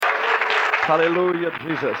Hallelujah,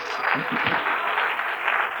 Jesus.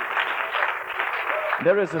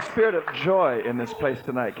 There is a spirit of joy in this place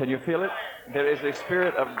tonight. Can you feel it? There is a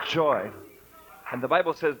spirit of joy. And the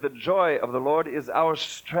Bible says the joy of the Lord is our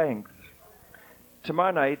strength.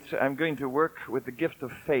 Tomorrow night, I'm going to work with the gift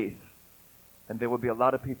of faith. And there will be a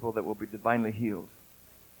lot of people that will be divinely healed.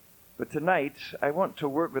 But tonight, I want to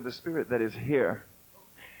work with the spirit that is here.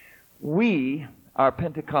 We are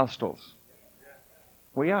Pentecostals.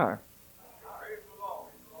 We are.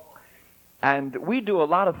 And we do a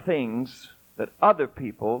lot of things that other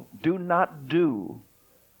people do not do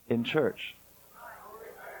in church.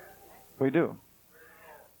 We do.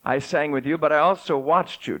 I sang with you, but I also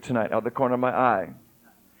watched you tonight out of the corner of my eye.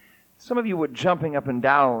 Some of you were jumping up and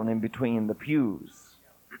down in between the pews.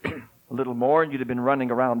 A little more and you'd have been running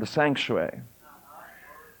around the sanctuary.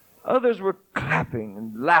 Others were clapping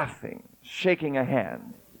and laughing, shaking a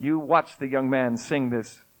hand. You watched the young man sing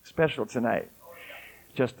this special tonight.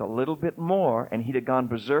 Just a little bit more, and he'd have gone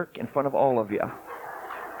berserk in front of all of you.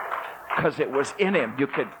 Because it was in him. You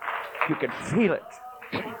could feel it.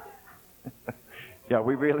 Yeah,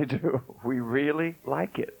 we really do. We really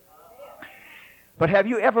like it. But have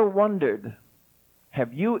you ever wondered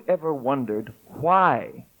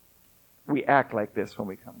why we act like this when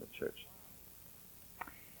we come to church?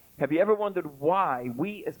 Have you ever wondered why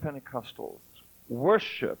we as Pentecostals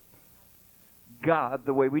worship God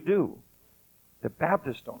the way we do? The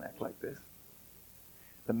Baptists don't act like this.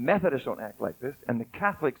 The Methodists don't act like this. And the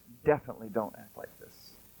Catholics definitely don't act like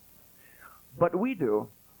this. But we do.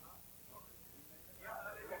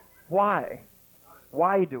 Why?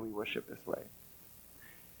 Why do we worship this way?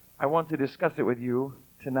 I want to discuss it with you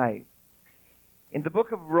tonight. In the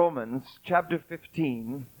book of Romans, chapter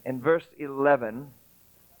 15 and verse 11,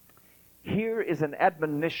 here is an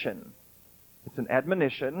admonition. It's an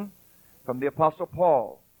admonition from the Apostle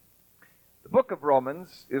Paul. The book of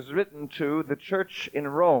Romans is written to the church in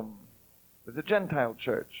Rome. It was a Gentile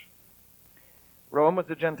church. Rome was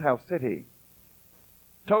a Gentile city.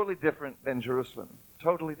 Totally different than Jerusalem.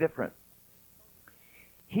 Totally different.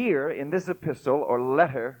 Here, in this epistle or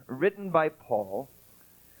letter written by Paul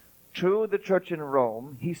to the church in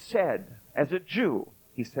Rome, he said, as a Jew,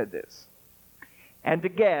 he said this, "And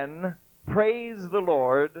again, praise the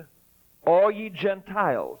Lord, all ye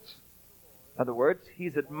Gentiles." In other words,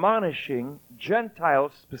 he's admonishing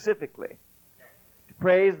Gentiles specifically to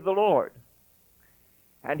praise the Lord.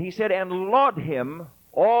 And he said, "And laud him,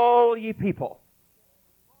 all ye people."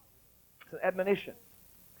 It's an admonition.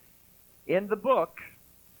 In the book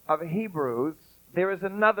of Hebrews, there is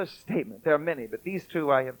another statement. There are many, but these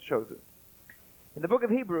two I have chosen. In the book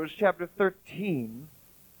of Hebrews, chapter 13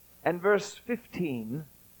 and verse 15,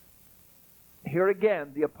 here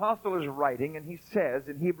again, the apostle is writing, and he says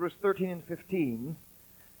in Hebrews 13 and 15,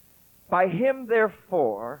 "By him,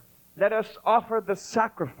 therefore, let us offer the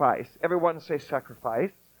sacrifice." Everyone say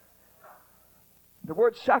sacrifice. The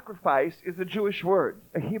word sacrifice is a Jewish word,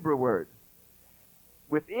 a Hebrew word.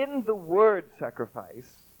 Within the word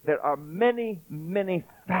sacrifice, there are many, many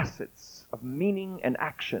facets of meaning and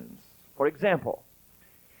actions. For example,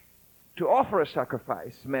 to offer a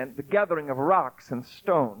sacrifice meant the gathering of rocks and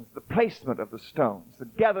stones, the placement of the stones, the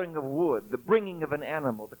gathering of wood, the bringing of an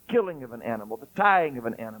animal, the killing of an animal, the tying of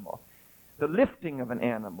an animal, the lifting of an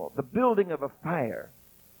animal, the building of a fire,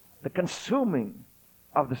 the consuming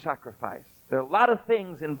of the sacrifice. There are a lot of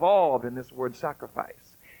things involved in this word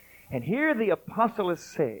sacrifice. And here the apostle is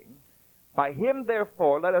saying, "By him,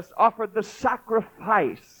 therefore, let us offer the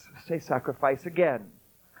sacrifice." Say sacrifice again.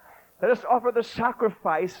 Let us offer the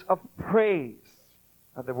sacrifice of praise.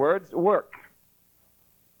 In other words, work.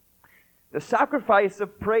 The sacrifice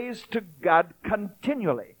of praise to God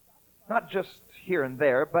continually. Not just here and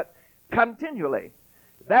there, but continually.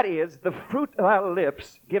 That is, the fruit of our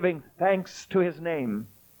lips giving thanks to his name.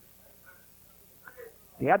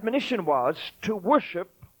 The admonition was to worship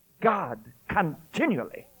God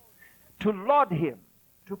continually. To laud him.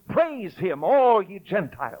 To praise him, all ye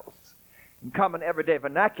Gentiles. In common everyday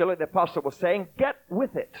vernacular, the apostle was saying, get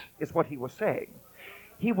with it, is what he was saying.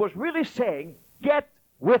 He was really saying, get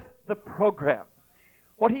with the program.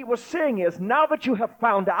 What he was saying is, now that you have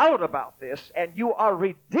found out about this and you are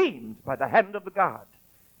redeemed by the hand of the God,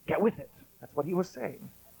 get with it. That's what he was saying.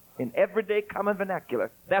 In everyday common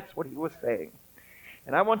vernacular, that's what he was saying.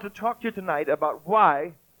 And I want to talk to you tonight about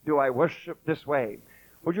why do I worship this way.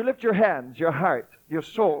 Would you lift your hands, your heart, your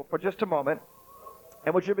soul for just a moment?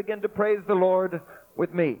 And would you begin to praise the Lord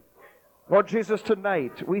with me? Lord Jesus,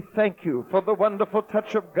 tonight we thank you for the wonderful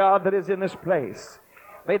touch of God that is in this place.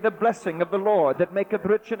 May the blessing of the Lord that maketh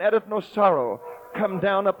rich and addeth no sorrow come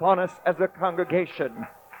down upon us as a congregation.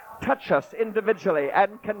 touch us individually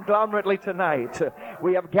and conglomerately tonight.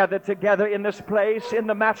 We have gathered together in this place in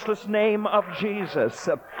the matchless name of Jesus.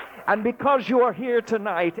 And because you are here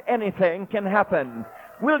tonight, anything can happen.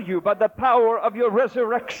 Will you, by the power of your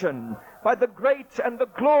resurrection, by the great and the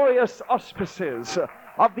glorious auspices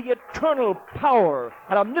of the eternal power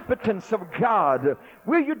and omnipotence of God,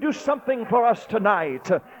 will you do something for us tonight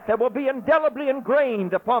that will be indelibly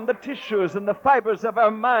ingrained upon the tissues and the fibers of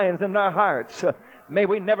our minds and our hearts? May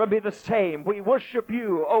we never be the same. We worship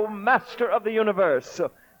you, O Master of the universe.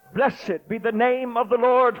 Blessed be the name of the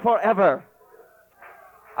Lord forever.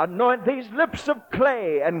 Anoint these lips of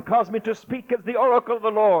clay and cause me to speak as the oracle of the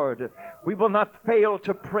Lord. We will not fail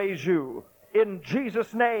to praise you. In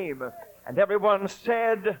Jesus' name. And everyone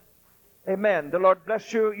said, Amen. The Lord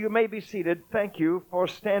bless you. You may be seated. Thank you for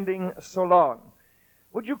standing so long.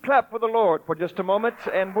 Would you clap for the Lord for just a moment?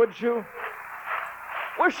 And would you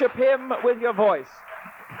worship Him with your voice?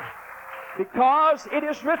 Because it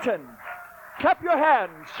is written, clap your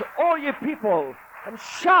hands, all ye people, and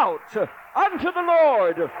shout unto the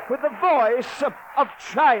Lord with the voice of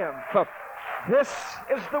triumph. This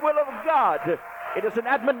is the will of God. It is an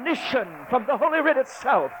admonition from the Holy Writ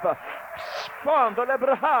itself.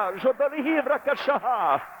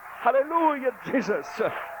 Hallelujah, Jesus.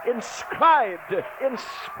 Inscribed,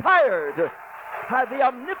 inspired by the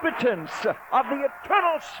omnipotence of the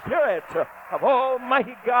eternal Spirit of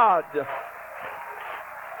Almighty God.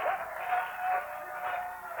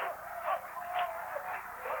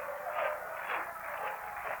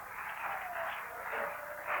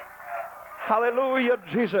 Hallelujah,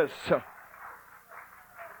 Jesus.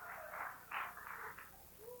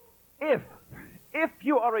 If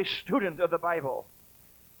you are a student of the Bible,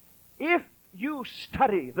 if you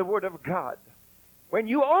study the Word of God, when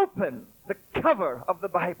you open the cover of the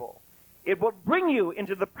Bible, it will bring you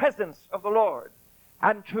into the presence of the Lord.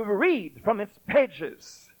 And to read from its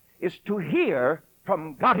pages is to hear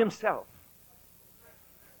from God Himself.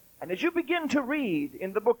 And as you begin to read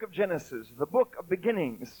in the book of Genesis, the book of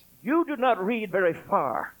beginnings, you do not read very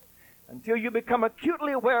far until you become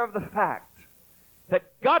acutely aware of the fact that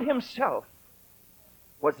God Himself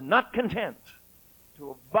was not content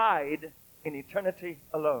to abide in eternity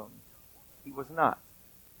alone. He was not.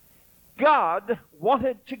 God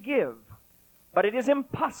wanted to give, but it is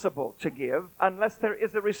impossible to give unless there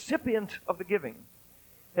is a recipient of the giving.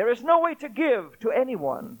 There is no way to give to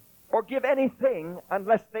anyone or give anything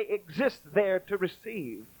unless they exist there to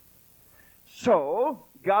receive. So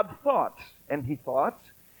God thought, and He thought,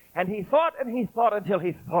 and He thought, and He thought until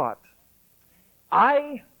He thought,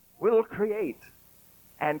 I will create.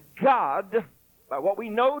 And God, by what we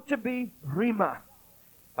know to be Rhema,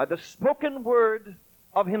 by the spoken word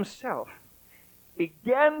of Himself,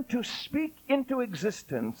 began to speak into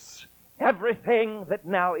existence everything that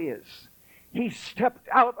now is. He stepped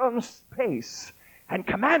out on space and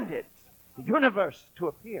commanded the universe to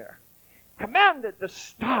appear, commanded the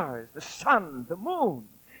stars, the sun, the moon,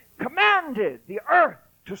 commanded the earth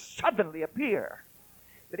to suddenly appear.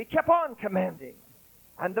 But He kept on commanding.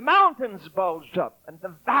 And the mountains bulged up, and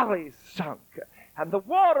the valleys sunk, and the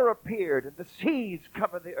water appeared, and the seas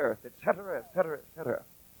covered the earth, etc., etc., etc.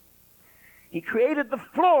 He created the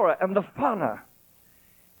flora and the fauna.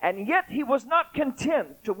 And yet He was not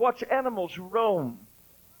content to watch animals roam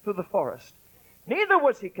through the forest. Neither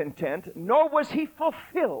was He content, nor was He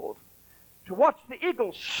fulfilled to watch the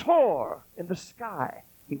eagle soar in the sky.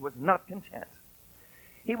 He was not content.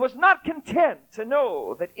 He was not content to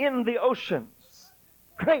know that in the oceans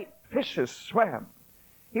great fishes swam.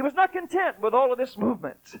 He was not content with all of this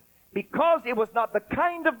movement because it was not the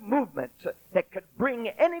kind of movement that could bring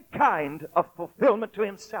any kind of fulfillment to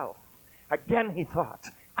Himself. Again He thought,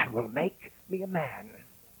 I will make me a man.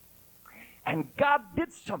 And God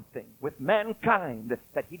did something with mankind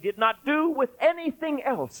that He did not do with anything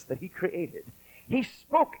else that He created. He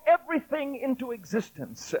spoke everything into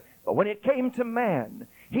existence. But when it came to man,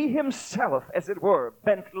 He Himself, as it were,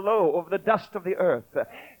 bent low over the dust of the earth,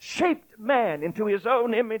 shaped man into His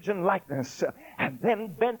own image and likeness, and then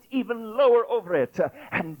bent even lower over it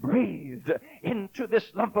and breathed into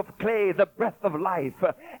this lump of clay the breath of life.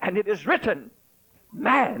 And it is written,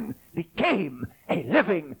 man became a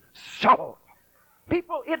living soul.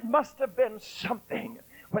 People, it must have been something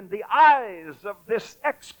when the eyes of this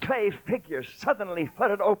ex-clay figure suddenly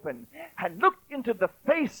flooded open and looked into the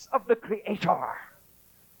face of the Creator.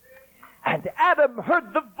 And Adam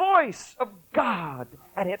heard the voice of God,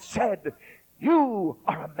 and it said, you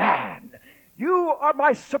are a man. You are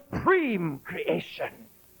my supreme creation.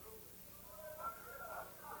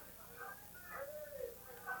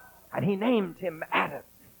 And He named him Adam.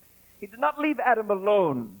 He did not leave Adam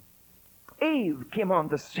alone Eve came on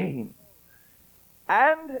the scene.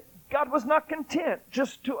 And God was not content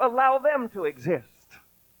just to allow them to exist.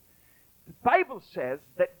 The Bible says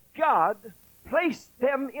that God placed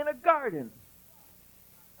them in a garden.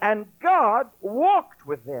 And God walked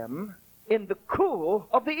with them in the cool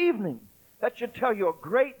of the evening. That should tell you a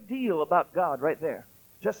great deal about God right there.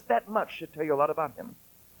 Just that much should tell you a lot about him.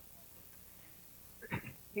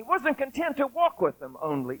 He wasn't content to walk with them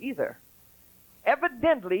only either.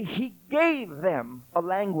 Evidently, he gave them a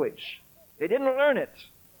language. They didn't learn it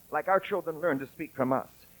like our children learn to speak from us.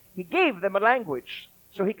 He gave them a language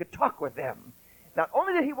so he could talk with them. Not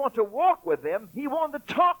only did he want to walk with them, he wanted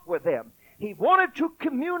to talk with them. He wanted to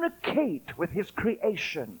communicate with his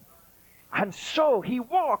creation. And so he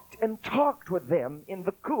walked and talked with them in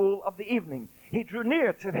the cool of the evening. He drew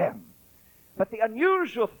near to them. But the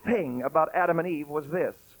unusual thing about Adam and Eve was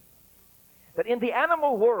this, that in the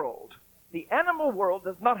animal world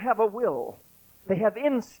does not have a will. They have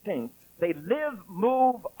instinct. They live,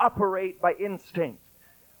 move, operate by instinct.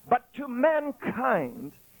 But to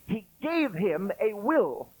mankind, he gave him a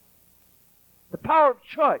will, the power of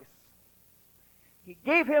choice. He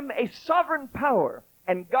gave him a sovereign power,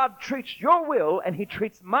 and God treats your will and he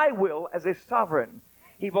treats my will as a sovereign.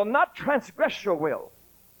 He will not transgress your will.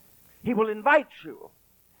 He will invite you.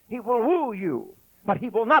 He will woo you, but he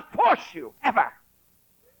will not force you, ever.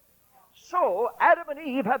 So Adam and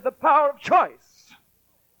Eve had the power of choice.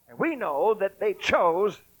 And we know that they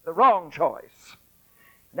chose the wrong choice.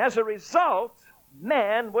 And as a result,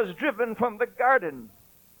 man was driven from the garden.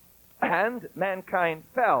 And mankind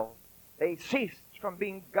fell. They ceased from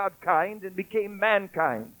being God-kind and became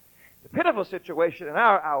mankind. The pitiful situation in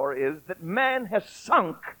our hour is that man has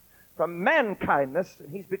sunk from mankindness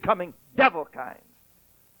and he's becoming devil-kind.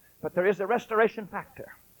 But there is a restoration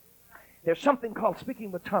factor. There's something called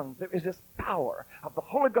speaking with tongues. There is this power of the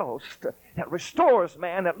Holy Ghost that restores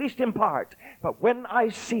man, at least in part. But when I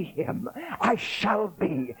see him, I shall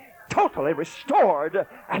be totally restored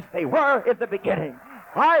as they were in the beginning.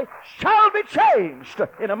 I shall be changed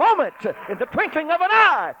in a moment, in the twinkling of an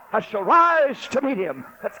eye. I shall rise to meet him.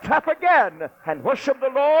 Let's clap again and worship the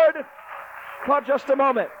Lord for just a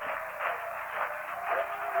moment.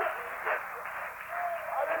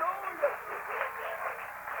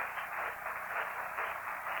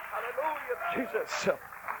 Hallelujah, Jesus.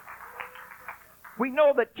 We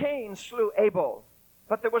know that Cain slew Abel,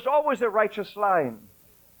 but there was always a righteous line.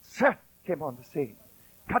 Seth came on the scene.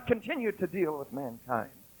 God continued to deal with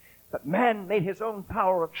mankind, but man made his own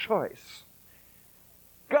power of choice.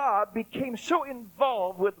 God became so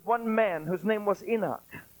involved with one man whose name was Enoch.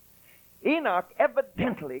 Enoch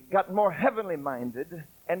evidently got more heavenly minded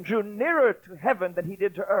and drew nearer to heaven than he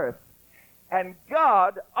did to earth. And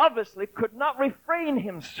God obviously could not refrain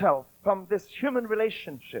himself from this human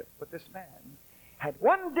relationship with this man. And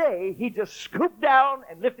one day he just scooped down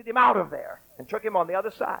and lifted him out of there and took him on the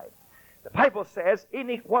other side. The Bible says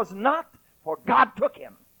Enoch was not, for God took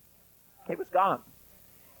him. He was gone.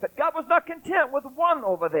 But God was not content with one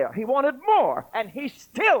over there. He wanted more, and he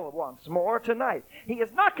still wants more tonight. He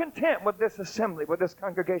is not content with this assembly, with this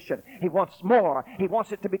congregation. He wants more. He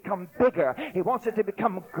wants it to become bigger. He wants it to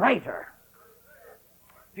become greater.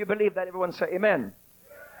 If you believe that, everyone say amen.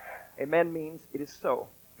 Amen means it is so.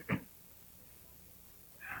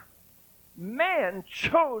 Man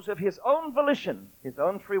chose of his own volition, his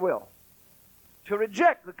own free will, to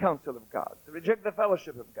reject the counsel of God, to reject the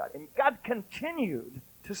fellowship of God. And God continued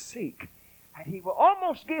to seek. And he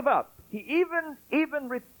almost gave up. He even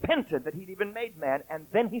repented that he'd even made man. And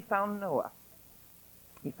then he found Noah.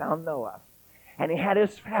 He found Noah. And he had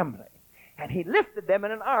his family. And he lifted them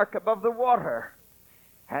in an ark above the water.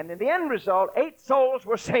 And in the end result, 8 souls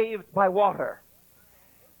were saved by water.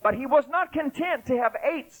 But he was not content to have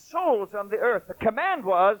 8 souls on the earth. The command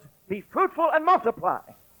was, be fruitful and multiply.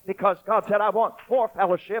 Because God said, I want more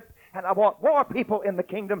fellowship, and I want more people in the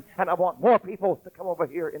kingdom, and I want more people to come over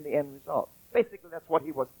here in the end result. Basically, that's what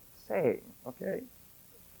he was saying, okay?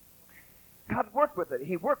 God worked with it.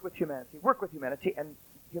 He worked with humanity, and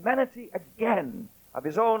humanity, again, of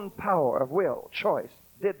his own power of will, choice,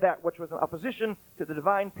 did that which was in opposition to the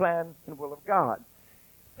divine plan and will of God.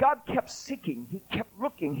 God kept seeking, he kept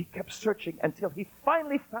looking, he kept searching, until he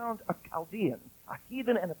finally found a Chaldean, a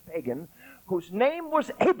heathen and a pagan, whose name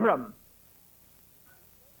was Abram.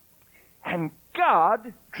 And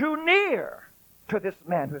God drew near to this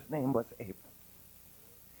man whose name was Abram.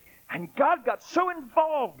 And God got so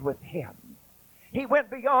involved with him, he went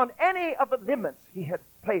beyond any of the limits he had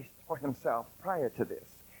placed for himself prior to this.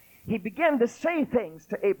 He began to say things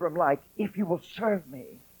to Abram like, if you will serve me,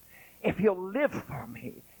 if you'll live for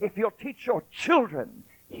me, if you'll teach your children,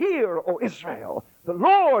 Hear, O Israel, the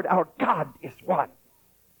Lord our God is one.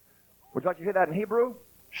 Would you like to hear that in Hebrew?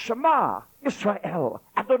 Shema, Israel,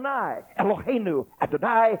 Adonai, Eloheinu,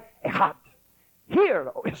 Adonai, Echad.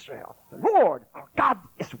 Hear, O Israel, the Lord our God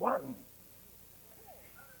is one.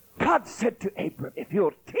 God said to Abram, if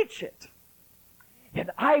you'll teach it,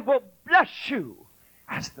 then I will bless you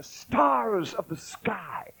as the stars of the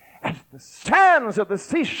sky, as the sands of the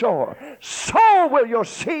seashore. So will your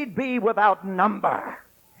seed be without number.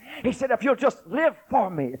 He said, if you'll just live for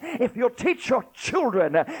me, if you'll teach your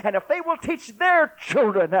children, and if they will teach their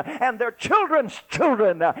children and their children's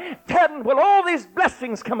children, then will all these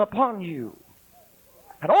blessings come upon you.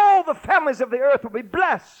 And all the families of the earth will be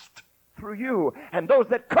blessed through you. And those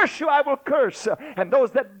that curse you, I will curse. And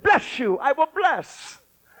those that bless you, I will bless.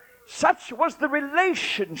 Such was the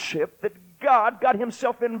relationship that God got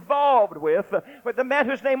himself involved with the man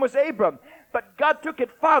whose name was Abram. But God took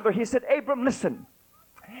it farther. He said, Abram, listen.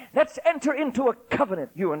 Let's enter into a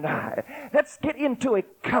covenant, you and I. Let's get into a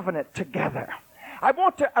covenant together. I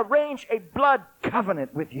want to arrange a blood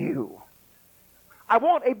covenant with you. I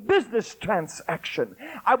want a business transaction.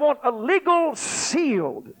 I want a legal,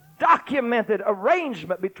 sealed, documented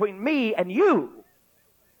arrangement between me and you.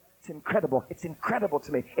 It's incredible. It's incredible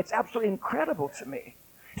to me. It's absolutely incredible to me.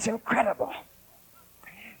 It's incredible.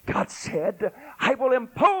 God said, I will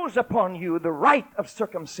impose upon you the rite of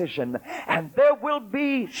circumcision, and there will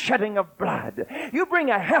be shedding of blood. You bring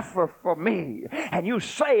a heifer for me, and you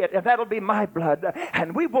say it, and that'll be my blood,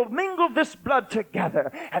 and we will mingle this blood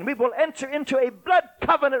together, and we will enter into a blood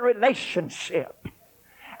covenant relationship.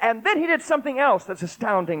 And then he did something else that's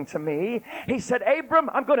astounding to me. He said, Abram,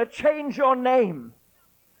 I'm going to change your name.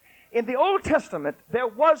 In the Old Testament, there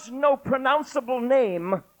was no pronounceable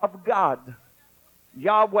name of God.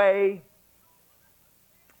 Yahweh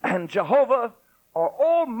and Jehovah are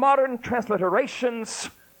all modern transliterations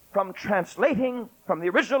from translating from the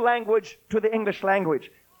original language to the English language.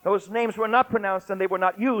 Those names were not pronounced and they were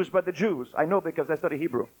not used by the Jews. I know because I study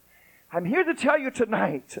Hebrew. I'm here to tell you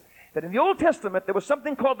tonight that in the Old Testament there was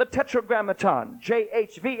something called the Tetragrammaton,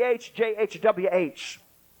 JHVH, JHWH.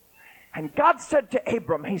 And God said to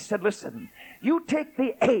Abram, he said, listen, you take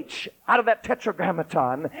the H out of that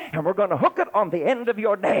tetragrammaton and we're going to hook it on the end of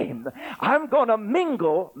your name. I'm going to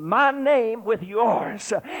mingle my name with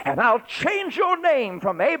yours and I'll change your name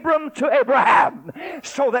from Abram to Abraham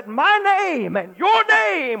so that my name and your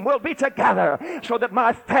name will be together, so that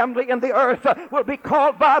my family in the earth will be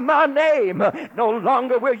called by my name. No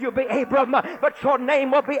longer will you be Abram, but your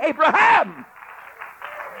name will be Abraham.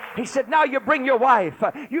 He said, now you bring your wife.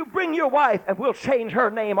 You bring your wife and we'll change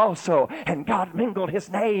her name also. And God mingled his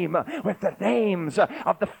name with the names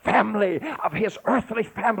of the family, of his earthly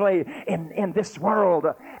family in this world.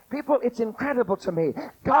 People, it's incredible to me.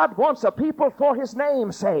 God wants a people for his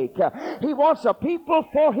name's sake. He wants a people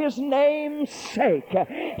for his name's sake.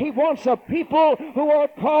 He wants a people who are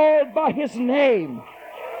called by his name.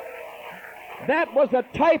 That was a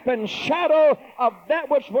type and shadow of that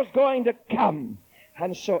which was going to come.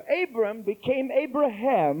 And so Abram became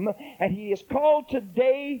Abraham, and he is called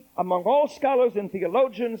today, among all scholars and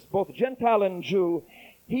theologians, both Gentile and Jew,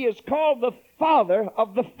 he is called the father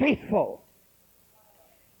of the faithful.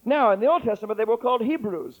 Now, in the Old Testament, they were called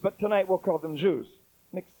Hebrews, but tonight we'll call them Jews.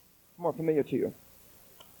 Makes it more familiar to you.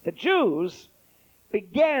 The Jews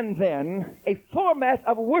began then a format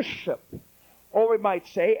of worship, or we might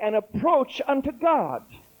say, an approach unto God.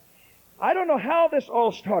 I don't know how this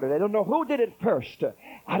all started. I don't know who did it first.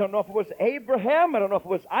 I don't know if it was Abraham. I don't know if it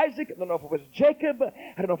was Isaac. I don't know if it was Jacob.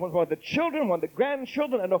 I don't know if it was one of the children, one of the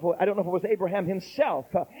grandchildren. I don't know if it was Abraham himself.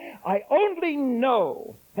 I only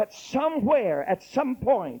know that somewhere, at some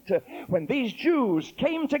point, when these Jews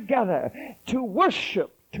came together to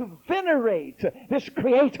worship, to venerate this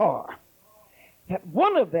Creator, that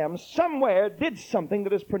one of them somewhere did something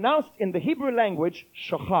that is pronounced in the Hebrew language,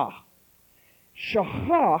 shachah.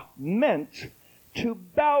 Shachah meant to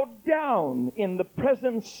bow down in the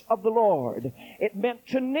presence of the Lord. It meant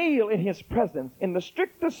to kneel in his presence. In the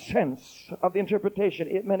strictest sense of the interpretation,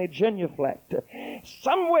 it meant a genuflect.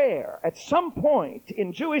 Somewhere, at some point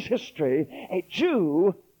in Jewish history, a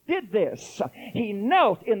Jew did this. He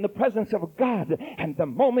knelt in the presence of God, and the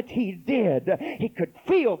moment he did, he could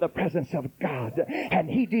feel the presence of God, and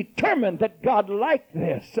he determined that God liked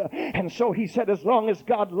this. And so he said, as long as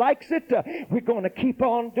God likes it, we're going to keep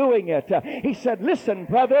on doing it. He said, listen,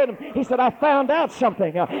 brethren, he said, I found out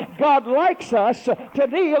something. God likes us to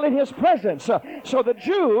kneel in his presence. So the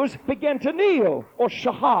Jews began to kneel, or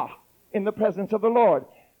shachah, in the presence of the Lord.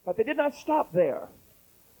 But they did not stop there.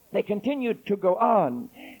 They continued to go on.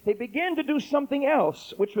 They began to do something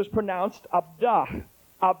else, which was pronounced abdah.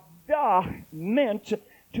 Abdah meant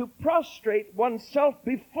to prostrate oneself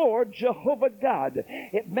before Jehovah God.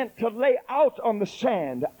 It meant to lay out on the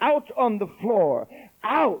sand, out on the floor,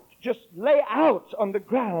 out, just lay out on the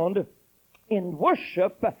ground in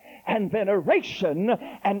worship and veneration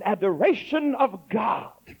and adoration of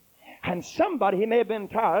God. And somebody, he may have been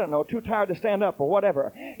tired, I don't know, too tired to stand up or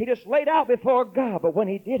whatever. He just laid out before God, but when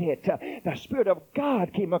he did it, the Spirit of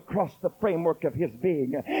God came across the framework of his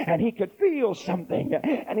being, and he could feel something.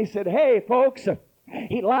 And he said, hey, folks,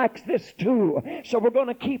 he likes this too, so we're going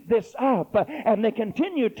to keep this up. And they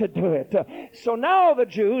continued to do it. So now the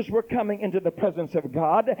Jews were coming into the presence of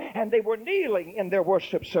God, and they were kneeling in their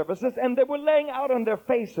worship services, and they were laying out on their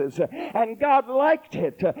faces, and God liked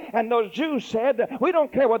it. And those Jews said, we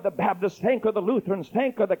don't care what the Baptists think, or the Lutherans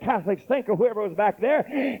think, or the Catholics think, or whoever was back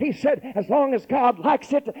there. He said, as long as God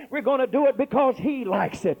likes it, we're going to do it because he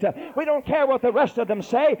likes it. We don't care what the rest of them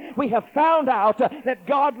say. We have found out that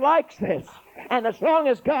God likes this. And as long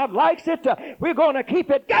as God likes it, we're going to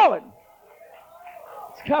keep it going.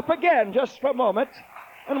 Let's clap again just for a moment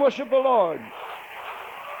and worship the Lord.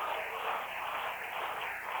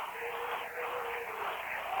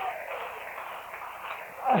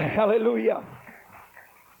 Hallelujah.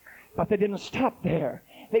 But they didn't stop there.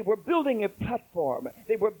 They were building a platform.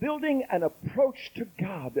 They were building an approach to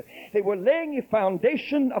God. They were laying a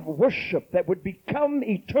foundation of worship that would become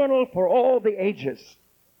eternal for all the ages.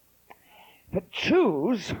 The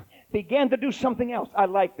Jews began to do something else. I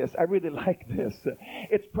like this. I really like this.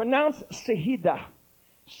 It's pronounced Sehida.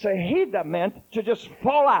 Sehida meant to just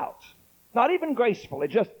fall out. Not even gracefully,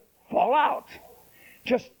 just fall out.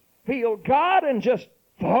 Just feel God and just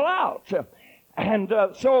fall out. And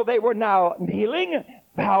so they were now kneeling,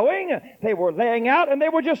 bowing, they were laying out, and they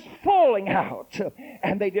were just falling out.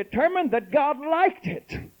 And they determined that God liked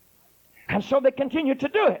it. And so they continued to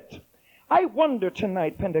do it. I wonder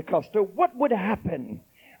tonight, Pentecostal, what would happen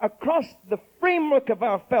across the framework of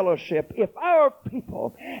our fellowship if our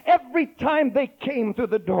people, every time they came through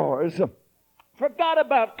the doors, forgot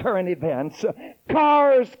about current events,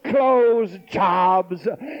 cars, clothes, jobs,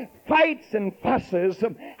 fights and fusses.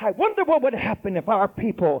 I wonder what would happen if our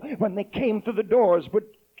people, when they came through the doors, would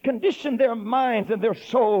condition their minds and their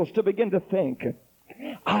souls to begin to think,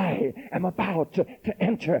 I am about to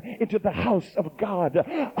enter into the house of God.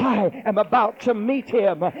 I am about to meet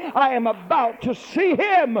him. I am about to see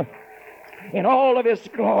him in all of his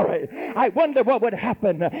glory. I wonder what would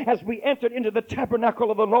happen as we entered into the tabernacle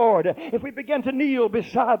of the Lord, if we began to kneel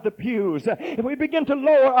beside the pews, if we begin to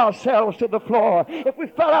lower ourselves to the floor, if we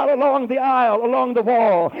fell out along the aisle, along the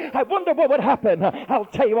wall. I wonder what would happen. I'll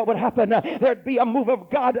tell you what would happen. There'd be a move of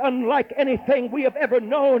God unlike anything we have ever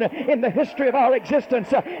known in the history of our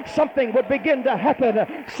existence. Something would begin to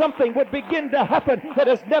happen. Something would begin to happen that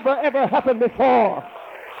has never ever happened before.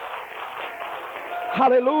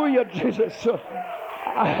 Hallelujah, Jesus.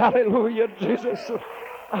 Hallelujah, Jesus.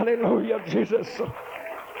 Hallelujah, Jesus.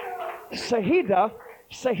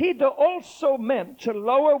 Sehida also meant to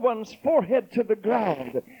lower one's forehead to the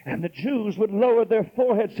ground. And the Jews would lower their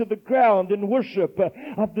foreheads to the ground in worship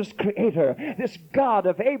of this Creator, this God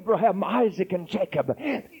of Abraham, Isaac, and Jacob.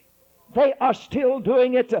 They are still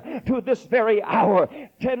doing it to this very hour.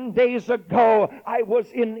 10 days ago, I was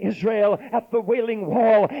in Israel at the Wailing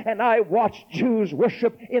Wall, and I watched Jews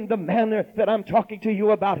worship in the manner that I'm talking to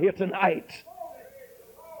you about here tonight.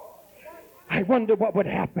 I wonder what would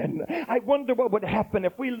happen. I wonder what would happen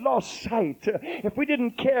if we lost sight, if we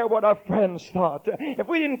didn't care what our friends thought, if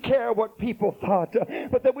we didn't care what people thought,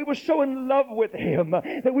 but that we were so in love with him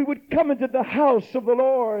that we would come into the house of the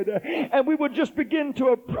Lord and we would just begin to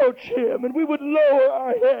approach him and we would lower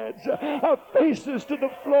our heads, our faces to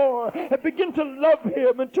the floor and begin to love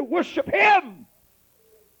him and to worship him.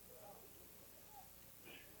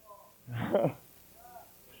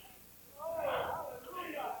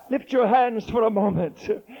 Lift your hands for a moment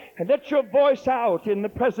and let your voice out in the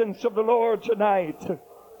presence of the Lord tonight.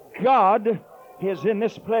 God is in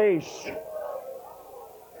this place.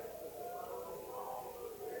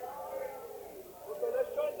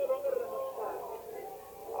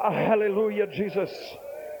 Hallelujah, Jesus.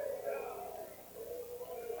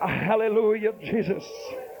 Hallelujah, Jesus.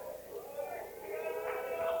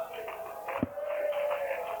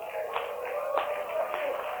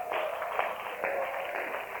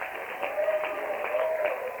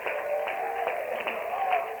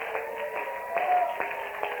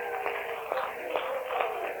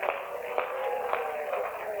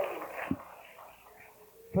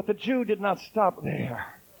 But the Jew did not stop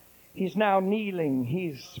there. He's now kneeling.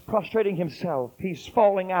 He's prostrating himself. He's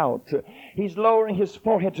falling out. He's lowering his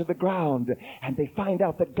forehead to the ground. And they find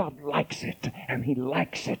out that God likes it. And he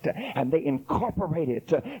likes it. And they incorporate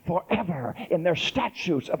it forever in their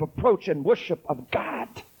statutes of approach and worship of God.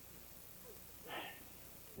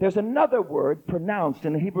 There's another word pronounced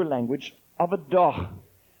in the Hebrew language, avadah.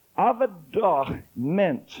 Avadah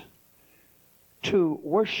meant to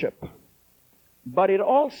worship. But it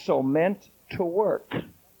also meant to work.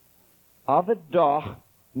 Avadah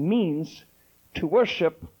means to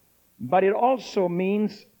worship, but it also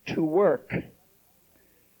means to work.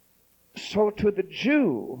 So to the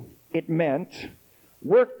Jew, it meant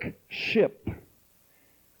workship.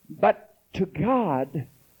 But to God,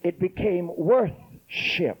 it became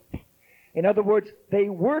worthship. In other words, they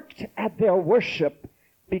worked at their worship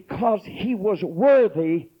because he was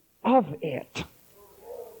worthy of it.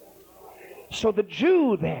 So the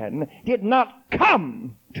Jew then did not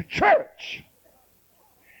come to church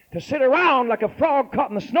to sit around like a frog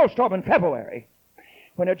caught in a snowstorm in February.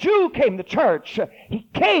 When a Jew came to church, he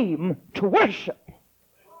came to worship.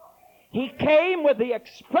 He came with the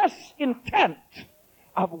express intent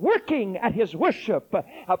of working at his worship,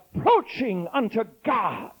 approaching unto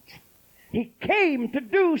God. He came to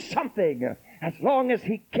do something. As long as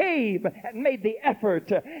he came and made the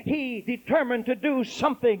effort, he determined to do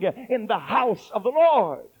something in the house of the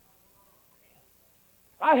Lord.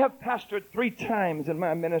 I have pastored 3 times in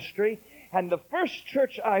my ministry, and the first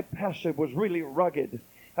church I pastored was really rugged.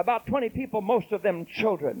 About 20 people, most of them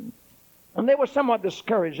children. And they were somewhat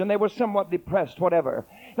discouraged, and they were somewhat depressed, whatever.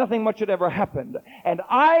 Nothing much had ever happened. And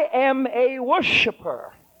I am a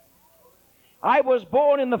worshiper. I was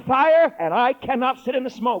born in the fire, and I cannot sit in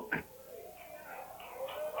the smoke.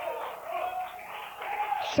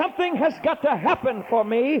 Something has got to happen for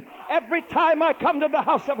me every time I come to the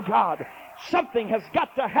house of God. Something has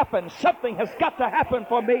got to happen. Something has got to happen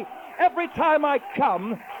for me every time I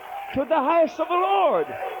come to the house of the Lord.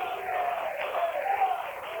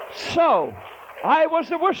 So, I was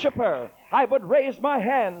a worshiper. I would raise my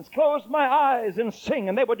hands, close my eyes, and sing,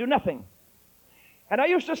 and they would do nothing. And I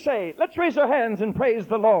used to say, let's raise our hands and praise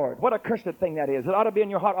the Lord. What a cursed thing that is. It ought to be in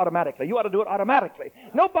your heart automatically. You ought to do it automatically.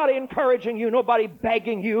 Nobody encouraging you, nobody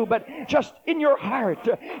begging you, but just in your heart.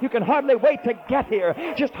 You can hardly wait to get here.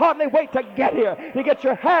 Just hardly wait to get here, to get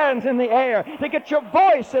your hands in the air, to get your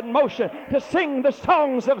voice in motion, to sing the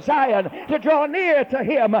songs of Zion, to draw near to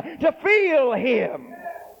him, to feel him.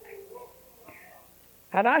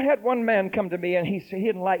 And I had one man come to me, and he said he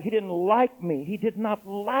didn't like me. He did not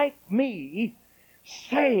like me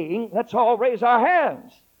saying, let's all raise our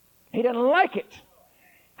hands. He didn't like it.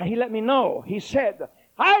 And he let me know. He said,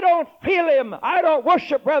 I don't feel him. I don't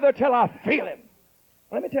worship, brother, till I feel him.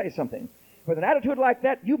 Let me tell you something. With an attitude like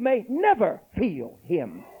that, you may never feel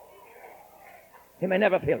him. You may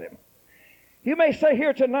never feel him. You may say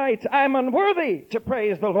here tonight, I'm unworthy to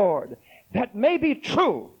praise the Lord. That may be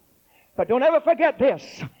true. But don't ever forget this.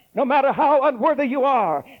 No matter how unworthy you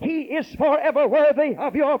are, he is forever worthy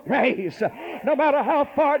of your praise. No matter how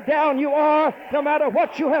far down you are, no matter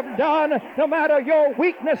what you have done, no matter your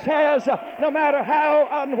weaknesses, no matter how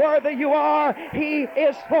unworthy you are, he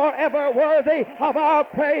is forever worthy of our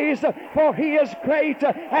praise. For he is great,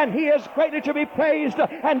 and he is greatly to be praised,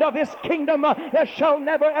 and of his kingdom there shall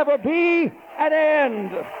never ever be an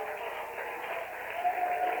end.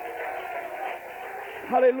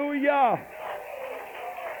 Hallelujah.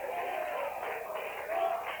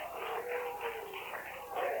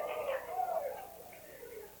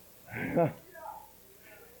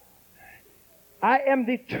 I am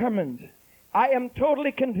determined. I am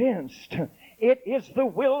totally convinced it is the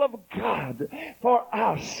will of God for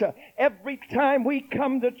us every time we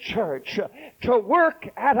come to church to work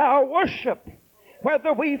at our worship,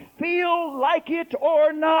 whether we feel like it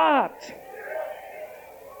or not.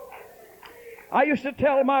 I used to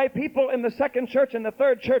tell my people in the second church and the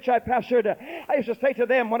third church I pastored, I used to say to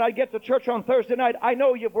them when I get to church on Thursday night, I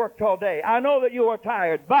know you've worked all day. I know that you are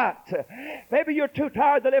tired, but maybe you're too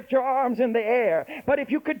tired to lift your arms in the air. But if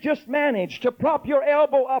you could just manage to prop your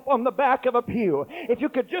elbow up on the back of a pew, if you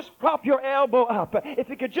could just prop your elbow up, if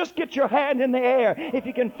you could just get your hand in the air, if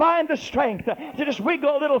you can find the strength to just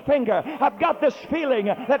wiggle a little finger, I've got this feeling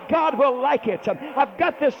that God will like it. I've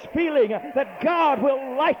got this feeling that God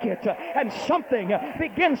will like it. And something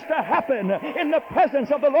begins to happen in the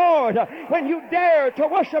presence of the Lord when you dare to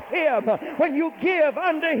worship him, when you give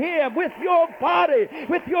unto him with your body,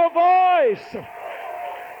 with your voice.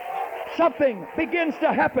 Something begins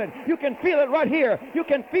to happen. You can feel it right here. You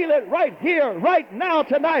can feel it right here, right now,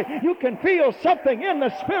 tonight. You can feel something in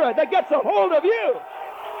the Spirit that gets a hold of you.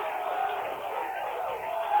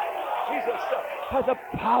 Jesus, by the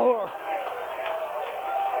power.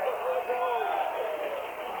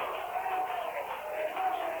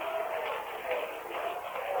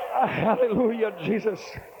 Hallelujah, Jesus.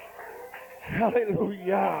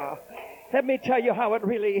 Hallelujah. Let me tell you how it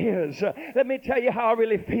really is. Let me tell you how I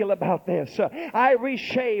really feel about this. I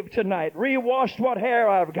reshaved tonight, rewashed what hair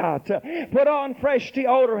I've got, put on fresh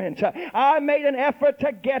deodorant. I made an effort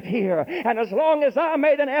to get here. And as long as I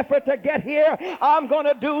made an effort to get here, I'm going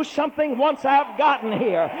to do something once I've gotten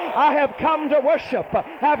here. I have come to worship.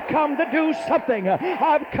 I've come to do something.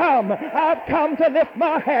 I've come to lift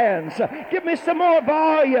my hands. Give me some more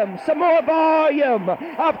volume, some more volume.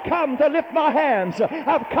 I've come to lift my hands.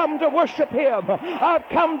 I've come to worship Him. I've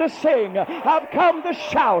come to sing. I've come to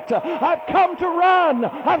shout. I've come to run.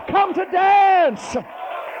 I've come to dance.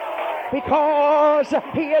 Because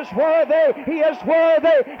He is worthy. He is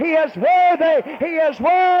worthy. He is worthy. He is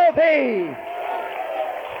worthy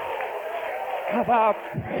of our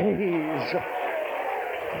praise.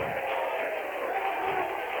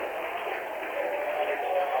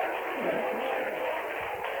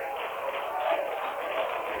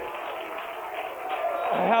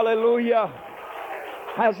 Hallelujah.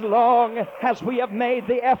 As long as we have made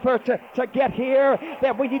the effort to get here,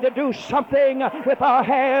 that we need to do something with our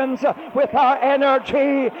hands, with our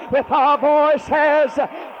energy, with our voices.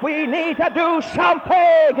 We need to do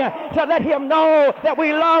something to let Him know that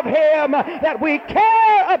we love Him, that we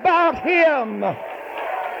care about Him,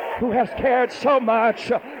 who has cared so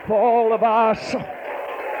much for all of us.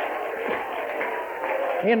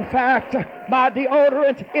 In fact, my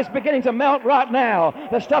deodorant is beginning to melt right now.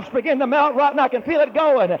 The stuff's beginning to melt right now. I can feel it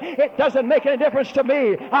going. It doesn't make any difference to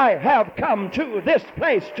me. I have come to this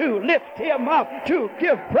place to lift Him up, to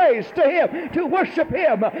give praise to Him, to worship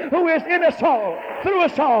Him who is in us all, through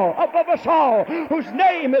us all, above us all, whose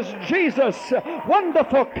name is Jesus.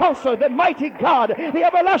 Wonderful Counselor, the mighty God, the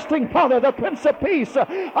everlasting Father, the Prince of Peace.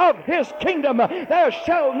 Of His kingdom there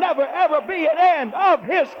shall never ever be an end. Of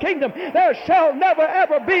His kingdom there shall never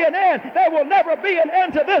ever be an end. There will never be an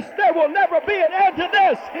end to this. There will never be an end to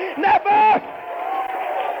this. Never.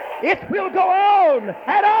 It will go on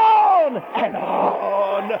and on and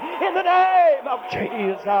on in the name of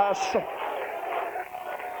Jesus.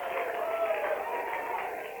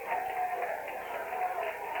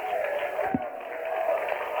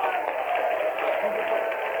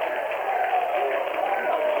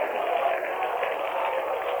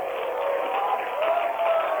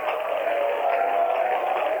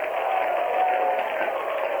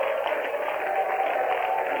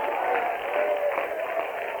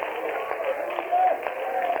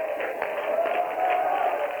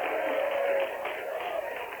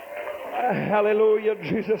 Hallelujah,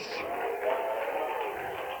 Jesus.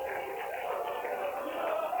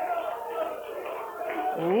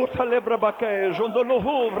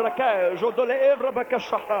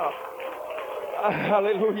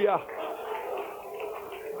 Hallelujah.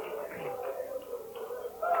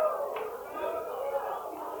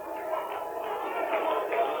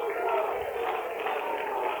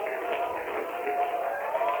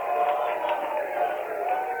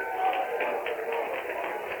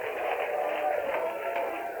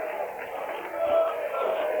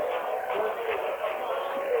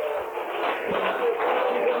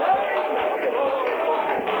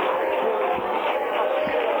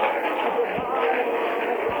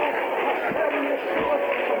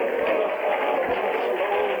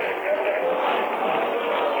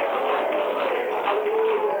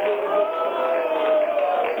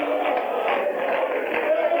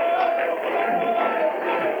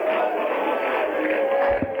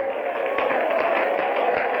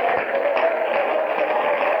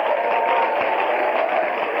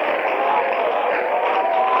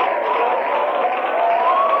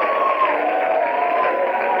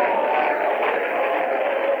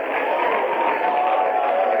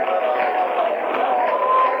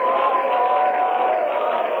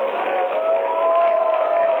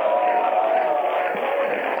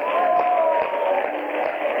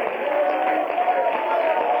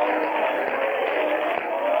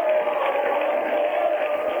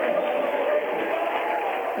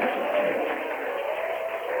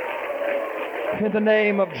 In the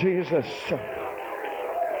name of Jesus,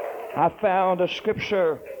 I found a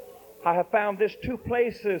scripture. I have found this two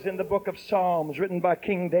places in the book of Psalms written by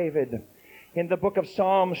King David. In the book of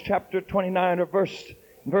Psalms, chapter 29, or verse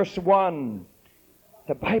 1,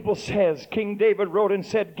 the Bible says, King David wrote and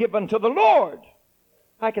said, "Give unto the Lord."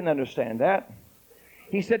 I can understand that.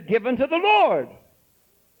 He said, "Give unto the Lord."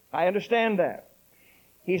 I understand that.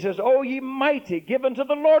 He says, "O ye mighty, give unto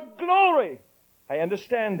the Lord glory." I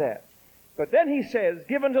understand that. But then he says,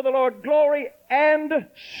 give unto the Lord glory and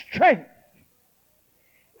strength.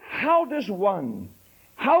 How does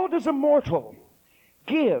a mortal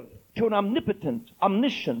give to an omnipotent,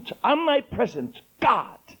 omniscient, omnipresent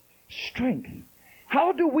God strength?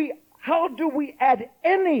 How do we add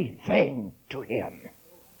anything to him?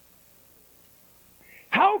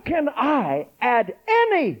 How can I add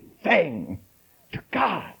anything to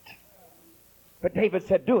God? But David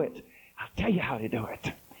said, do it. I'll tell you how to do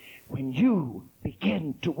it. When you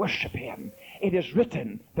begin to worship him, it is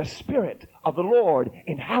written, the Spirit of the Lord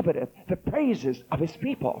inhabiteth the praises of his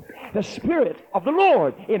people. The Spirit of the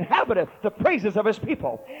Lord inhabiteth the praises of his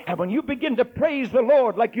people. And when you begin to praise the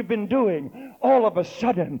Lord like you've been doing, all of a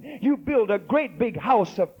sudden you build a great big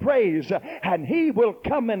house of praise, and he will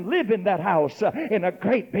come and live in that house in a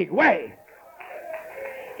great big way.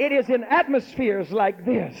 It is in atmospheres like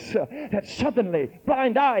this that suddenly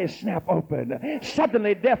blind eyes snap open.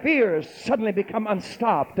 Suddenly deaf ears suddenly become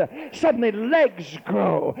unstopped. Suddenly legs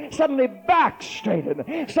grow. Suddenly backs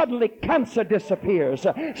straighten. Suddenly cancer disappears.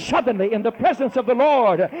 Suddenly in the presence of the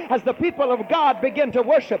Lord, as the people of God begin to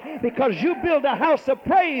worship, because you build a house of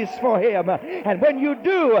praise for him. And when you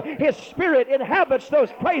do, his Spirit inhabits those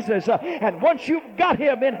praises. And once you've got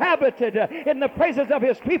him inhabited in the praises of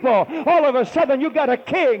his people, all of a sudden you got a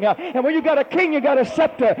king. And when you got a king, you got a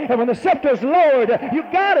scepter. And when the scepter is lowered, you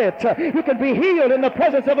got it. You can be healed in the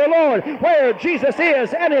presence of the Lord. Where Jesus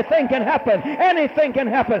is, anything can happen. Anything can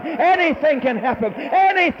happen. Anything can happen.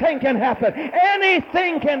 Anything can happen.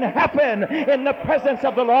 Anything can happen in the presence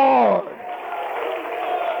of the Lord.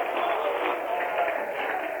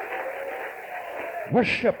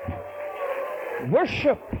 Worship.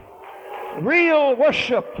 Worship. Real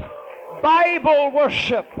worship. Bible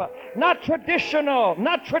worship, not traditional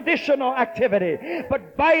activity,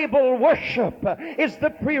 but Bible worship is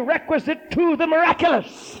the prerequisite to the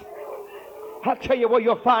miraculous. I'll tell you where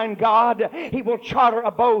you'll find God. He will charter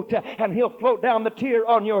a boat and he'll float down the tear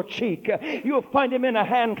on your cheek. You'll find him in a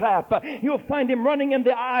hand clap. You'll find him running in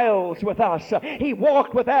the aisles with us. He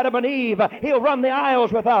walked with Adam and Eve. He'll run the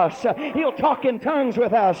aisles with us. He'll talk in tongues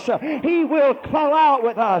with us. He will call out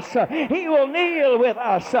with us. He will kneel with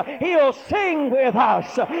us. He'll sing with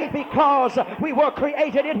us because we were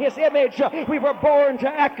created in his image. We were born to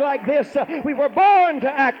act like this. We were born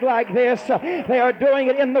to act like this. They are doing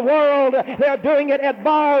it in the world. They are doing it at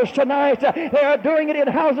bars tonight. They are doing it in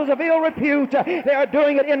houses of ill repute. They are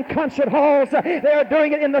doing it in concert halls. They are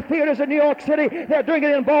doing it in the theaters in New York City. They are doing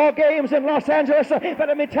it in ball games in Los Angeles. But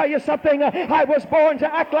let me tell you something. I was born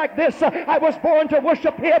to act like this. I was born to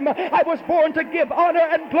worship him. I was born to give honor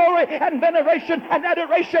and glory and veneration and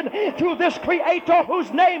adoration to this Creator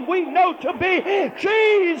whose name we know to be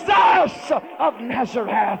Jesus of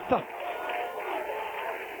Nazareth.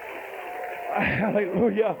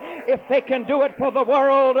 Hallelujah. If they can do it for the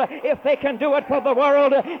world,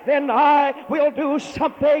 then I will do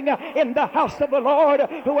something in the house of the Lord,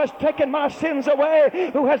 who has taken my sins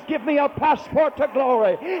away, who has given me a passport to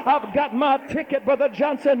glory. I've got my ticket, Brother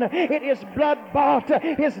Johnson. It is blood bought.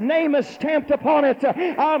 His name is stamped upon it.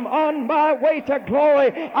 I'm on my way to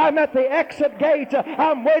glory. I'm at the exit gate.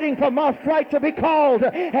 I'm waiting for my flight to be called.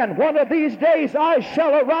 And one of these days I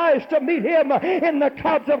shall arise to meet him in the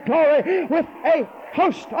clouds of glory with a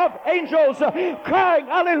host of angels crying,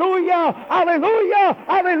 hallelujah, hallelujah,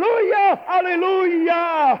 hallelujah,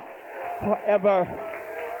 hallelujah, forever.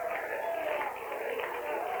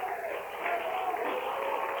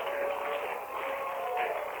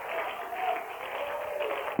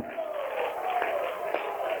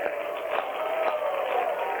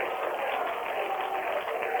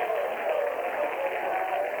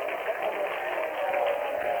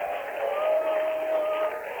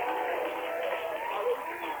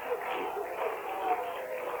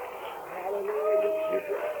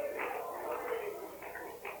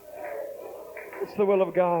 It's the will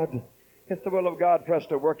of God. It's the will of God for us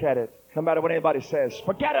to work at it. No matter what anybody says.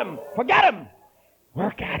 Forget him. Forget him.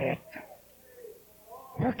 Work at it.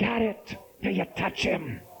 Work at it till you touch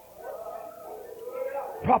him.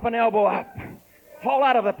 Prop an elbow up. Fall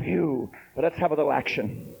out of the pew. But let's have a little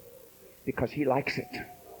action. Because he likes it.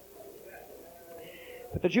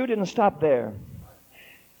 But the Jew didn't stop there.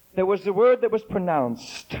 There was the word that was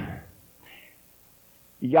pronounced.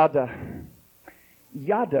 Yada.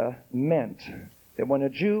 Yada meant that when a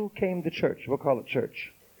Jew came to church, we'll call it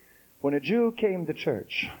church. When a Jew came to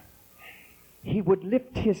church, he would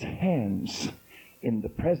lift his hands in the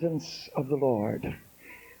presence of the Lord.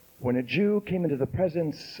 When a Jew came into the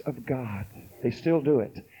presence of God, they still do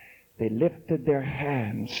it. They lifted their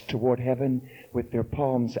hands toward heaven with their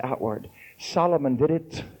palms outward. Solomon did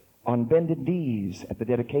it on bended knees at the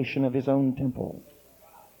dedication of his own temple.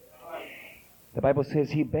 The Bible says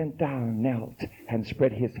he bent down, knelt, and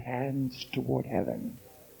spread his hands toward heaven.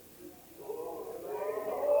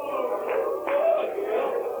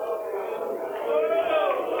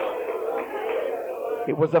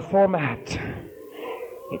 It was a format.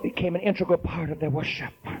 It became an integral part of their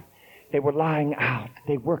worship. They were lying out.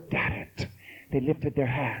 They worked at it. They lifted their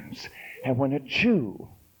hands. And when a Jew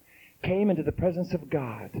came into the presence of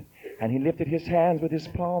God and he lifted his hands with his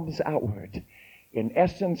palms outward, in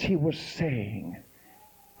essence he was saying,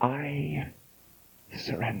 I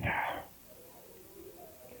surrender.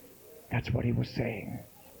 That's what he was saying.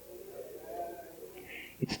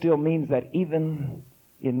 It still means that even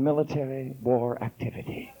in military war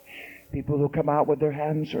activity, people who come out with their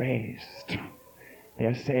hands raised,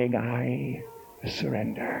 they're saying, I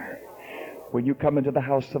surrender. When you come into the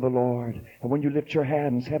house of the Lord, and when you lift your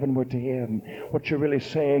hands heavenward to Him, what you're really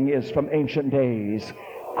saying is, from ancient days,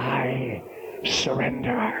 I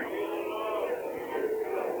surrender.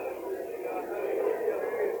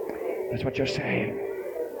 That's what you're saying.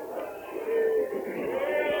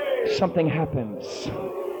 Something happens.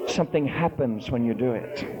 Something happens when you do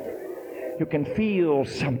it. You can feel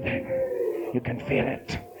something. You can feel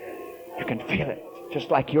it. You can feel it. Just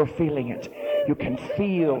like you're feeling it. You can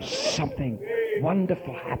feel something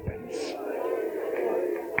wonderful happens.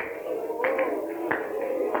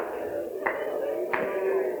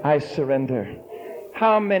 I surrender.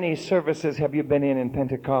 How many services have you been in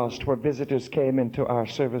Pentecost where visitors came into our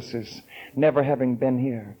services, never having been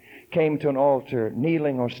here, came to an altar,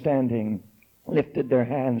 kneeling or standing, lifted their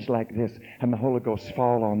hands like this, and the Holy Ghost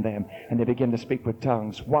fall on them, and they begin to speak with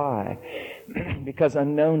tongues. Why? Because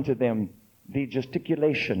unknown to them, the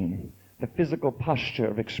gesticulation, the physical posture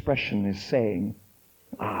of expression is saying,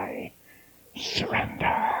 I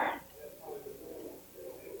surrender.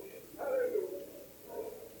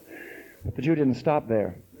 But the Jew didn't stop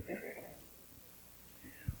there.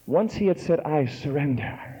 Once he had said, I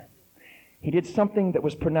surrender, he did something that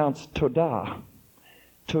was pronounced todah.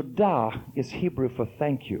 Todah is Hebrew for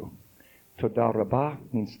thank you. Todah rabbah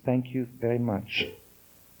means thank you very much.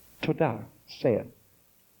 Todah. Say it.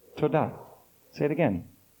 Todah. Say it again.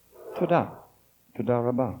 Todah. Todah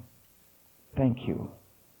rabbah. Thank you.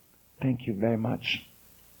 Thank you very much.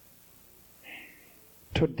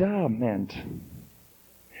 Todah meant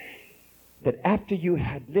that after you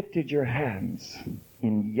had lifted your hands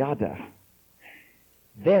in yada,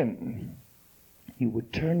 then you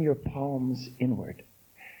would turn your palms inward.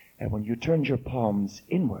 And when you turned your palms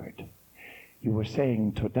inward, you were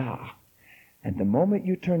saying todah. And the moment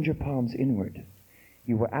you turned your palms inward,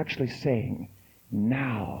 you were actually saying,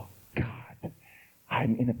 now, God,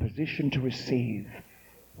 I'm in a position to receive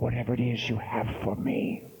whatever it is you have for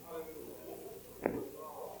me.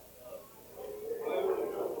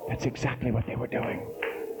 That's exactly what they were doing.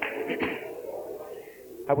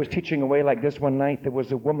 I was teaching away like this one night. There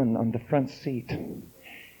was a woman on the front seat.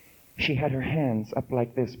 She had her hands up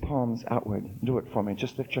like this, palms outward. Do it for me.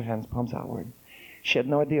 Just lift your hands, palms outward. She had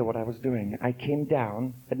no idea what I was doing. I came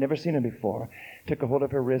down, had never seen her before, took a hold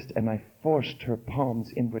of her wrist, and I forced her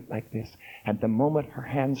palms inward like this. And the moment her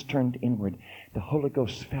hands turned inward, the Holy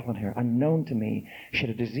Ghost fell on her. Unknown to me, she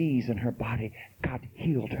had a disease in her body. God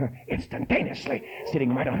healed her instantaneously,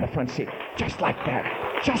 sitting right on the front seat. Just like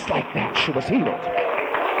that. Just like that, she was healed.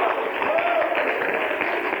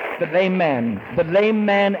 The lame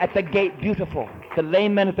man at the gate beautiful. The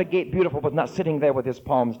lame man at the gate beautiful was not sitting there with his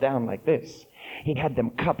palms down like this. He had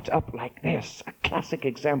them cupped up like this. A classic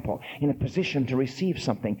example. In a position to receive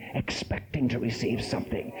something. Expecting to receive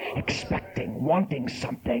something. Expecting. Wanting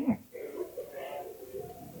something.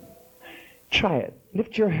 Try it.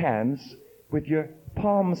 Lift your hands with your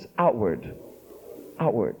palms outward.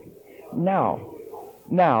 Outward.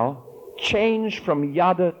 Now, change from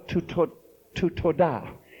yada to todah.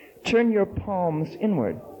 Turn your palms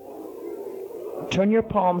inward. Turn your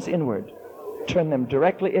palms inward. Turn them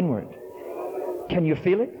directly inward. Can you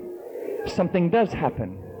feel it? Something does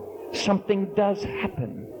happen. Something does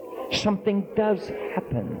happen. Something does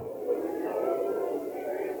happen.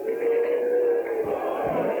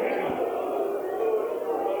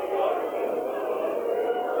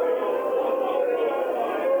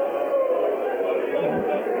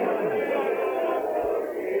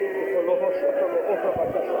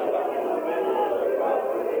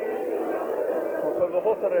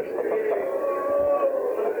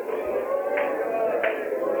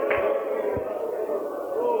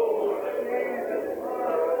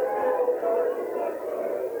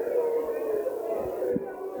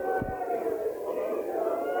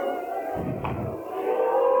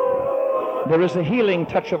 There is a healing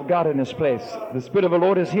touch of God in this place. The Spirit of the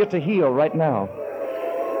Lord is here to heal right now.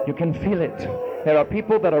 You can feel it. There are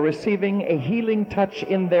people that are receiving a healing touch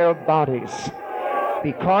in their bodies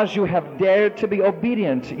because you have dared to be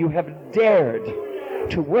obedient. You have dared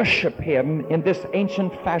to worship Him in this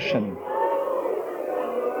ancient fashion.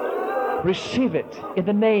 Receive it in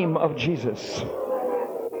the name of Jesus.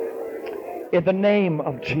 In the name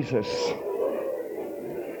of Jesus.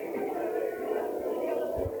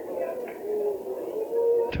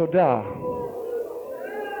 Todah.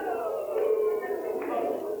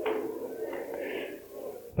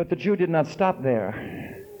 But the Jew did not stop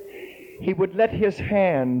there. He would let his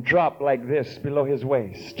hand drop like this below his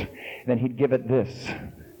waist. Then he'd give it this.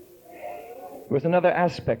 There was another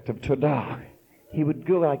aspect of Todah. He would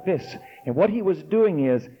go like this. And what he was doing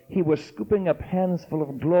is, he was scooping up hands full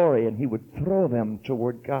of glory, and he would throw them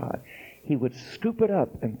toward God. He would scoop it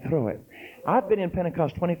up and throw it. I've been in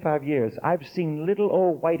Pentecost 25 years. I've seen little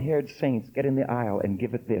old white-haired saints get in the aisle and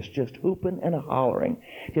give it this, just hooping and hollering.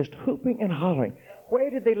 Just hooping and hollering. Where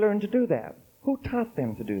did they learn to do that? Who taught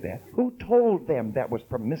them to do that? Who told them that was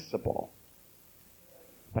permissible?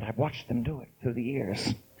 But I've watched them do it through the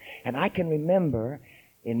years. And I can remember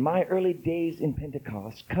in my early days in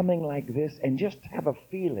Pentecost coming like this and just have a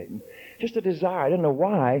feeling, just a desire, I don't know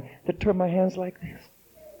why, to turn my hands like this.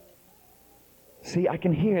 See, I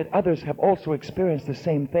can hear others have also experienced the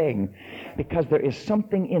same thing because there is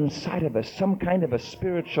something inside of us, some kind of a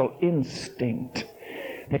spiritual instinct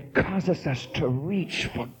that causes us to reach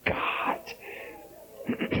for God.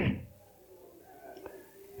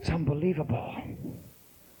 It's unbelievable.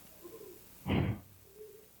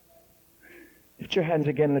 Lift your hands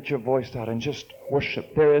again, let your voice out, and just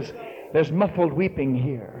worship. There's muffled weeping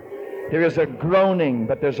here. There is a groaning,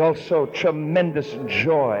 but there's also tremendous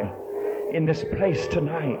joy in this place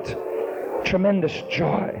tonight. Tremendous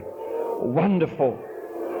joy. Wonderful,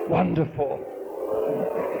 wonderful.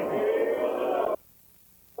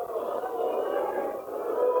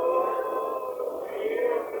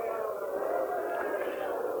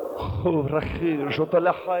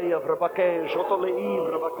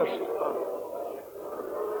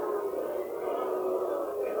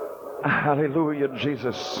 Hallelujah,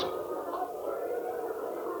 Jesus.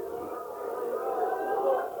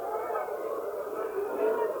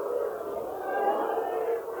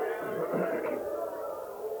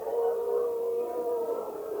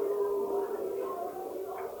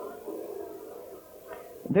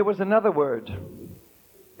 There was another word.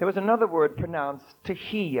 There was another word pronounced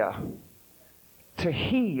tehiyah.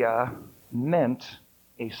 Tehiyah meant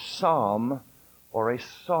a psalm or a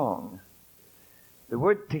song. The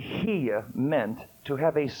word tehiyah meant to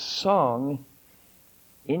have a song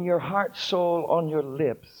in your heart, soul, on your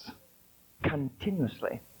lips,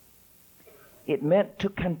 continuously. It meant to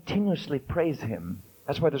continuously praise Him.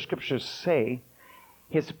 That's why the Scriptures say,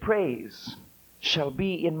 His praise shall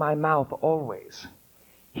be in my mouth always.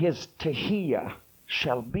 His tehiyah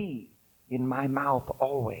shall be in my mouth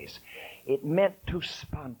always. It meant to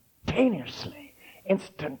spontaneously,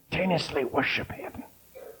 instantaneously worship Him,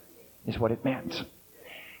 is what it meant.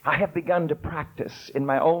 I have begun to practice in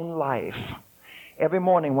my own life. Every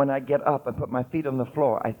morning when I get up and put my feet on the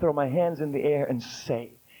floor, I throw my hands in the air and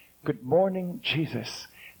say, Good morning, Jesus.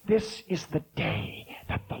 This is the day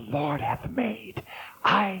that the Lord hath made.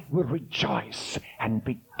 I will rejoice and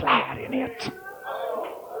be glad in it.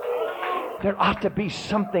 There ought to be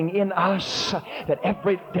something in us that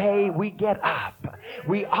every day we get up,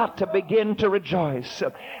 we ought to begin to rejoice.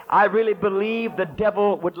 I really believe the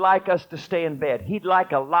devil would like us to stay in bed. He'd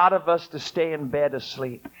like a lot of us to stay in bed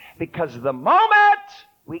asleep. Because the moment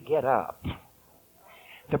we get up,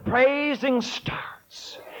 the praising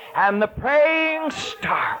starts, and the praying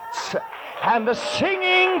starts, and the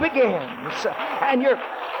singing begins, and you're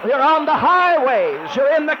on the highways,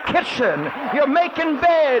 you're in the kitchen, you're making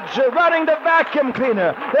beds, you're running the vacuum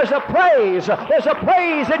cleaner. There's a praise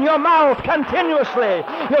in your mouth continuously.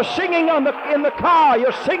 You're singing in the car,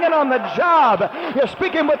 you're singing on the job, you're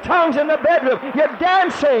speaking with tongues in the bedroom, you're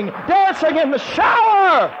dancing in the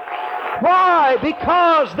shower. Why?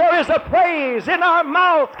 Because there is a praise in our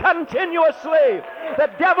mouth continuously.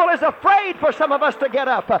 The devil is afraid for some of us to get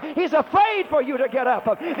up. He's afraid for you to get up.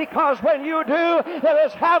 Because when you do, there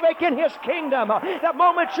is havoc in his kingdom. The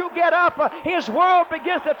moment you get up, his world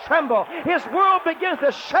begins to tremble. His world begins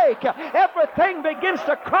to shake. Everything begins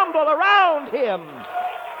to crumble around him.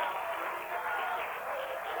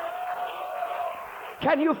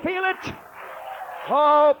 Can you feel it?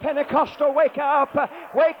 Oh, Pentecostal, wake up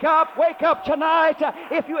tonight.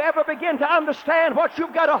 If you ever begin to understand what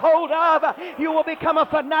you've got a hold of, you will become a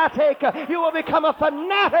fanatic. You will become a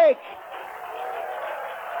fanatic.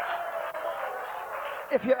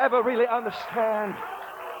 if you ever really understand.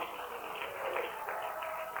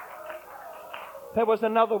 There was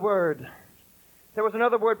another word. There was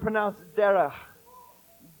another word pronounced derech.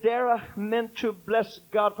 Derech meant to bless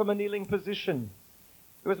God from a kneeling position.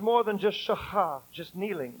 It was more than just shachar, just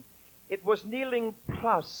kneeling. It was kneeling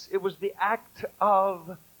plus. It was the act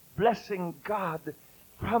of blessing God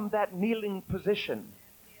from that kneeling position.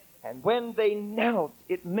 And when they knelt,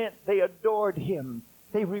 it meant they adored Him.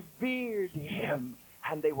 They revered Him.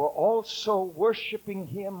 And they were also worshiping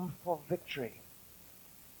Him for victory.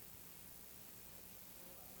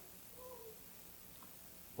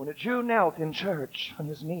 When a Jew knelt in church on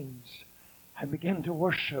his knees and began to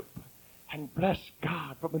worship and bless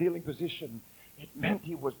God from a kneeling position, it meant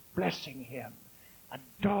he was blessing Him,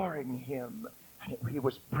 adoring Him, and he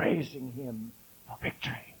was praising Him for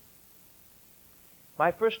victory.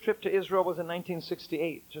 My first trip to Israel was in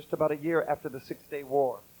 1968, just about a year after the Six-Day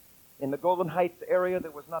War. In the Golden Heights area, there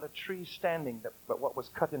was not a tree standing but what was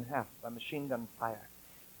cut in half by machine gun fire.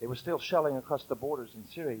 They were still shelling across the borders in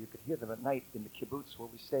Syria. You could hear them at night in the kibbutz where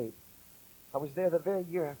we stayed. I was there the very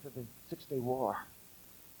year after the Six-Day War.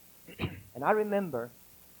 And I remember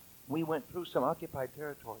we went through some occupied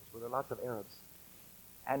territories where there were lots of Arabs.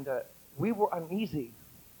 And we were uneasy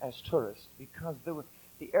as tourists because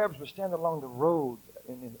the Arabs would stand along the road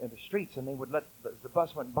in the streets and they would let the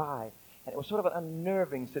bus went by. And it was sort of an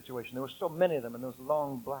unnerving situation. There were so many of them in those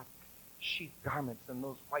long black sheath garments and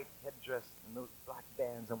those white headdress and those black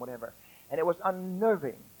bands and whatever. And it was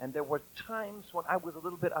unnerving. And there were times when I was a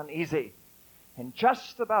little bit uneasy. And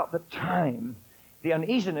just about the time the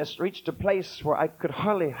uneasiness reached a place where I could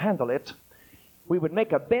hardly handle it, we would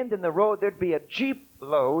make a bend in the road. There'd be a jeep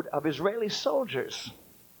load of Israeli soldiers.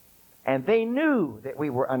 And they knew that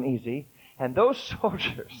we were uneasy. And those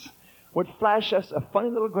soldiers would flash us a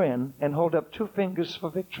funny little grin and hold up two fingers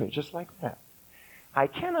for victory, just like that. I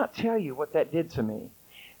cannot tell you what that did to me.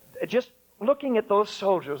 Just looking at those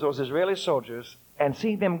soldiers, those Israeli soldiers, and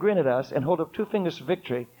seeing them grin at us and hold up two fingers for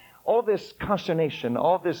victory, all this consternation,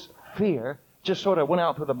 all this fear just sort of went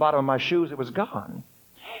out through the bottom of my shoes. It was gone.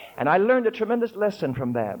 And I learned a tremendous lesson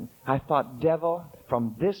from that. I thought, devil,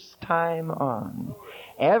 from this time on,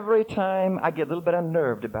 every time I get a little bit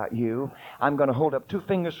unnerved about you, I'm going to hold up two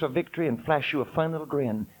fingers for victory and flash you a fun little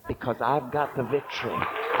grin because I've got the victory.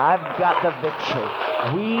 I've got the victory.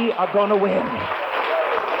 We are going to win.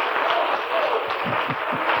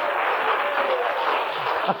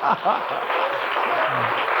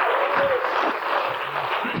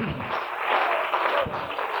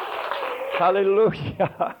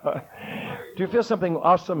 Hallelujah. Do you feel something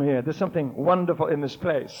awesome here? There's something wonderful in this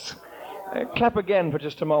place. Clap again for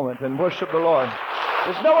just a moment and worship the Lord.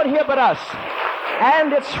 There's no one here but us.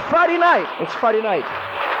 And it's Friday night. It's Friday night.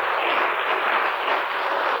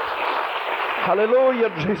 Hallelujah,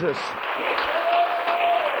 Jesus.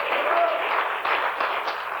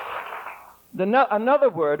 Another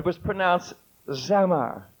word was pronounced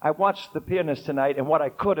zamar. I watched the pianist tonight and what I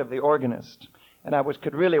could of the organist. And I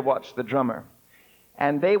could really watch the drummer.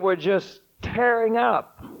 And they were just tearing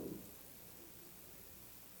up.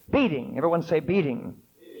 Beating. Everyone say beating.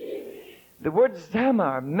 The word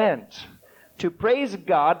zamar meant to praise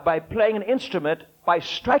God by playing an instrument by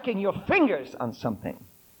striking your fingers on something.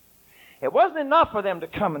 It wasn't enough for them to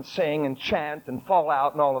come and sing and chant and fall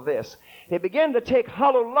out and all of this. They began to take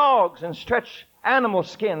hollow logs and stretch animal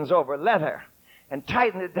skins over leather and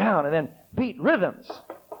tighten it down and then beat rhythms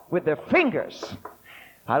with their fingers.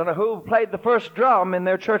 I don't know who played the first drum in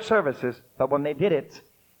their church services, but when they did it,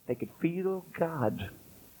 they could feel God.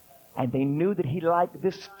 And they knew that He liked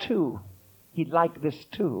this too. He liked this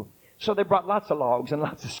too. So they brought lots of logs and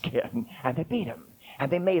lots of skin, and they beat them.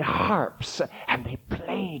 And they made harps, and they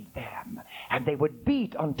played them. And they would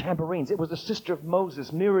beat on tambourines. It was the sister of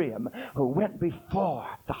Moses, Miriam, who went before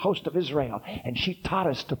the host of Israel. And she taught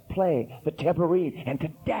us to play the tambourine and to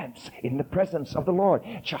dance in the presence of the Lord.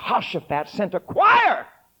 Jehoshaphat sent a choir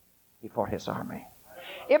before his army.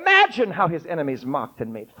 Imagine how his enemies mocked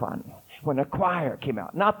and made fun when a choir came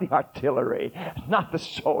out. Not the artillery, not the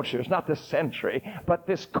soldiers, not the sentry, but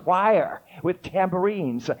this choir with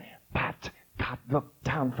tambourines. But God looked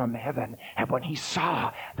down from heaven, and when He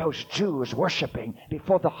saw those Jews worshiping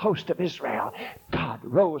before the host of Israel, God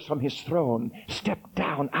rose from His throne, stepped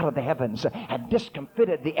down out of the heavens, and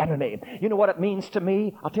discomfited the enemy. You know what it means to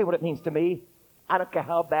me? I'll tell you what it means to me. I don't care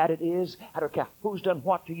how bad it is. I don't care who's done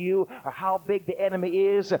what to you, or how big the enemy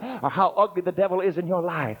is, or how ugly the devil is in your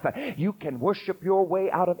life. You can worship your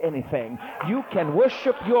way out of anything. You can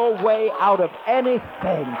worship your way out of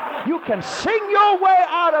anything. You can sing your way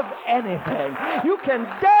out of anything. You can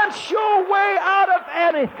dance your way out of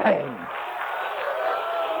anything.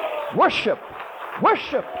 Worship.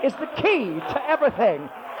 Worship is the key to everything.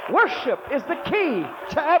 Worship is the key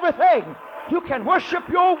to everything. You can worship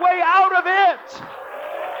your way out of it.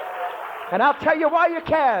 And I'll tell you why you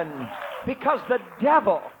can. Because the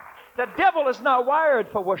devil is not wired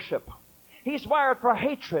for worship. He's wired for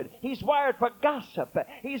hatred. He's wired for gossip.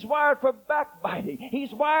 He's wired for backbiting.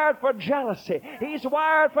 He's wired for jealousy. He's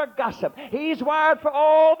wired for gossip. He's wired for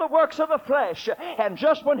all the works of the flesh. And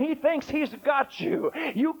just when he thinks he's got you,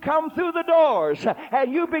 you come through the doors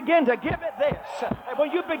and you begin to give it this. And when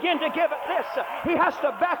you begin to give it this, he has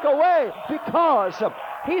to back away because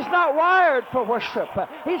he's not wired for worship.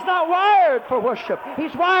 He's not wired for worship.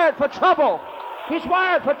 He's wired for trouble. He's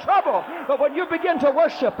wired for trouble. But when you begin to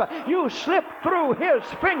worship, you slip through his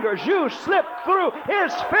fingers. You slip through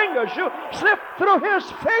his fingers. You slip through his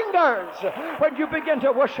fingers. When you begin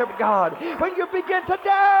to worship God. When you begin to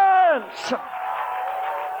dance.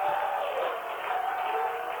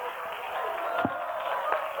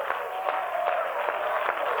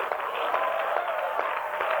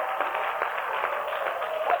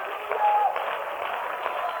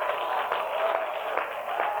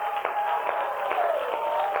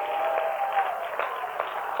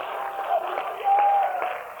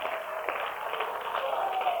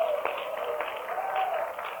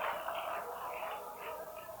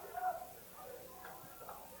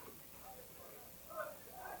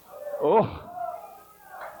 Oh,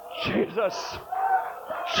 Jesus,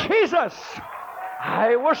 Jesus,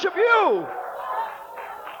 I worship you.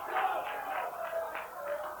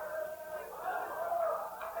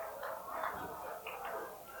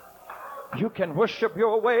 You can worship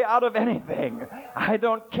your way out of anything. I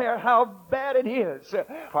don't care how bad it is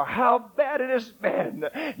or how bad it has been.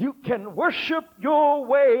 You can worship your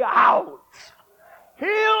way out.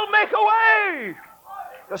 He'll make a way.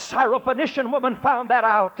 The Syrophoenician woman found that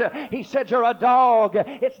out. He said, you're a dog.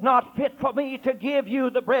 It's not fit for me to give you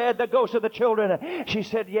the bread that goes to the children. She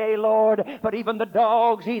said, yea, Lord, but even the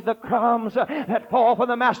dogs eat the crumbs that fall from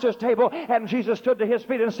the master's table. And Jesus stood to his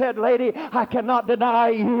feet and said, lady, I cannot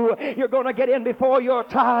deny you. You're going to get in before your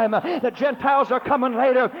time. The Gentiles are coming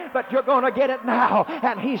later, but you're going to get it now.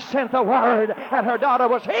 And he sent the word, and her daughter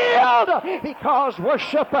was healed because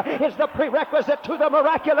worship is the prerequisite to the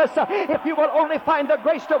miraculous. If you will only find the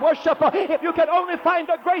grace to worship, if you can only find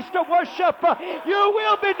the grace to worship, you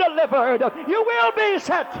will be delivered. You will be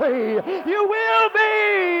set free. You will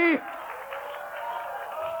be.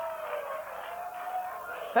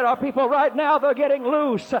 There are people right now that are getting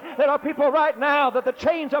loose. There are people right now that the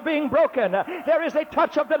chains are being broken. There is a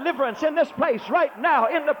touch of deliverance in this place right now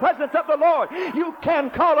in the presence of the Lord. You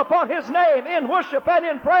can call upon his name in worship and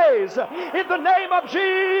in praise. In the name of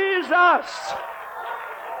Jesus.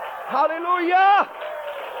 Hallelujah.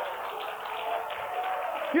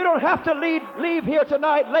 You don't have to leave here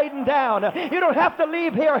tonight laden down. You don't have to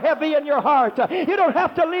leave here heavy in your heart. You don't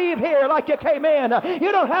have to leave here like you came in.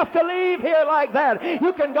 You don't have to leave here like that.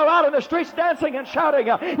 You can go out in the streets dancing and shouting.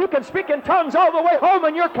 You can speak in tongues all the way home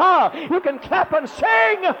in your car. You can clap and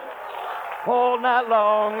sing all night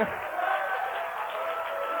long.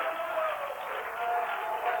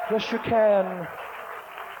 Yes, you can.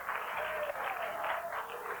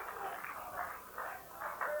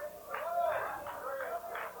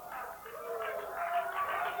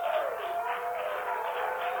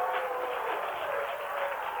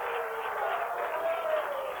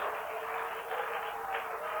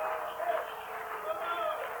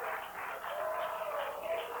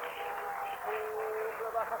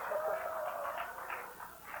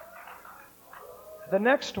 The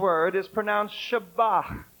next word is pronounced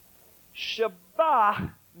Shabbat.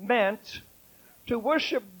 Shabbat meant to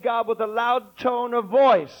worship God with a loud tone of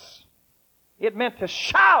voice. It meant to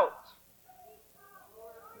shout.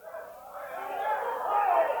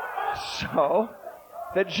 So,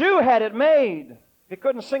 the Jew had it made. He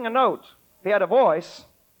couldn't sing a note. He had a voice.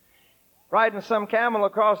 Riding some camel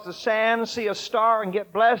across the sand, see a star and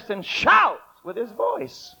get blessed and shout with his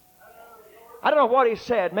voice. I don't know what he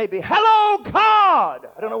said. Maybe, hello, God.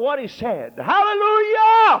 I don't know what he said.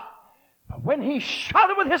 Hallelujah. But when he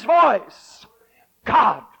shouted with his voice,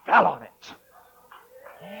 God fell on it.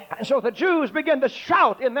 And so the Jews began to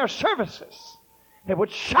shout in their services. They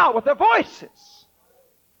would shout with their voices.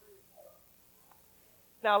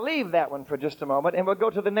 Now leave that one for just a moment, and we'll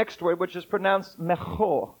go to the next word, which is pronounced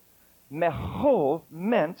mechol. Mechol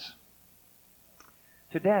meant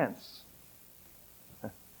to dance.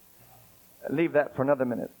 Leave that for another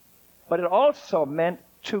minute. But it also meant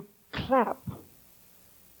to clap. It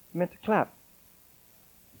meant to clap.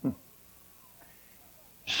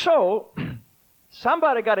 So,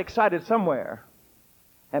 somebody got excited somewhere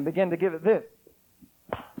and began to give it this.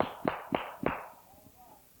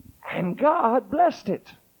 And God blessed it.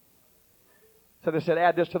 So they said,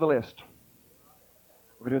 add this to the list.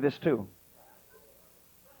 We're going to do this too.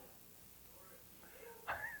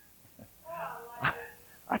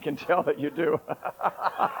 I can tell that you do.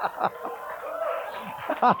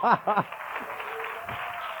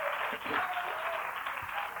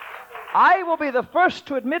 I will be the first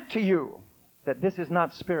to admit to you that this is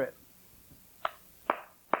not spirit.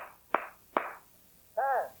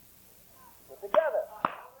 Together.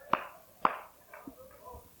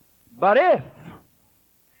 But if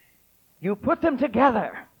you put them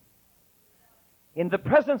together in the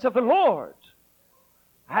presence of the Lord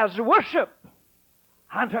as worship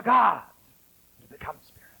unto God, it becomes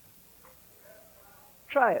spirit.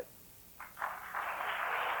 Try it.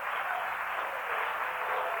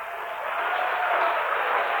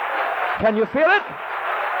 Can you feel it?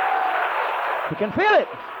 You can feel it.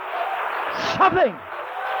 Something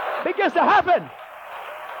begins to happen.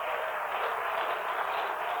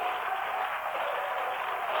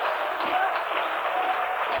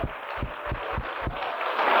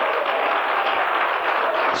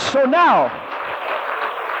 So now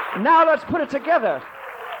let's put it together.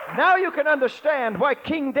 Now you can understand why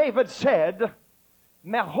King David said,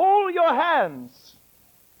 hold your hands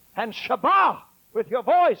and Shabbat with your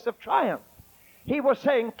voice of triumph. He was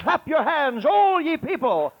saying, clap your hands, all ye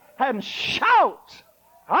people, and shout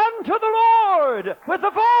unto the Lord with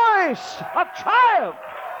the voice of triumph.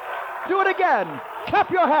 Do it again.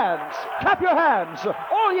 Clap your hands,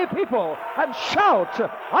 all ye people, and shout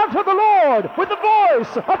unto the Lord with the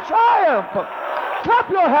voice of triumph. Clap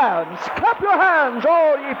your hands,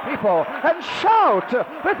 all ye people, and shout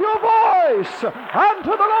with your voice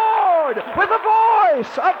unto the Lord with the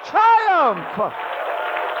voice of triumph.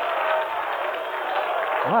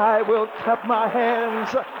 I will clap my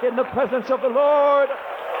hands in the presence of the Lord.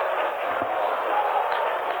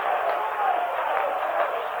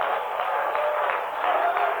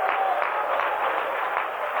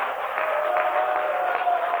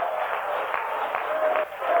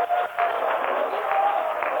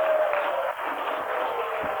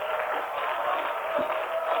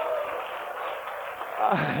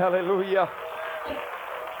 Hallelujah.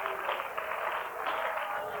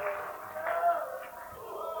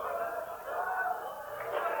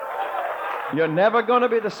 You're never going to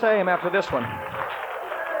be the same after this one.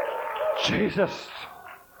 Jesus.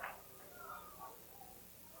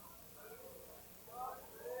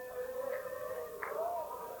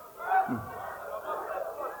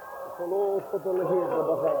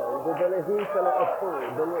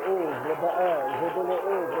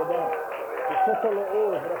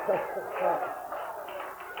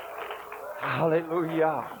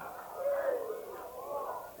 Hallelujah.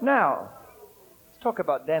 Now, let's talk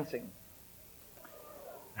about dancing.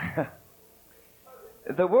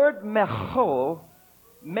 The word mechol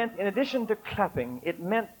meant, in addition to clapping, it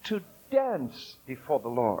meant to dance before the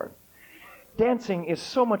Lord. Dancing is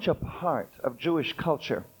so much a part of Jewish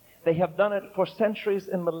culture. They have done it for centuries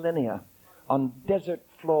and millennia on desert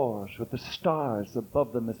floors with the stars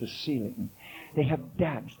above them as a ceiling. They have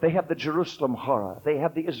danced. They have the Jerusalem horror. They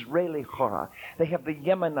have the Israeli horror. They have the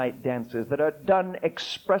Yemenite dances that are done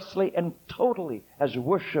expressly and totally as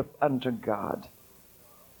worship unto God.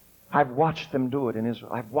 I've watched them do it in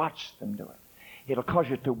Israel. I've watched them do it. It'll cause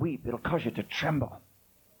you to weep. It'll cause you to tremble.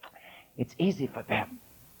 It's easy for them.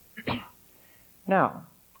 Now,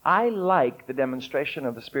 I like the demonstration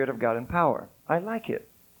of the Spirit of God in power. I like it.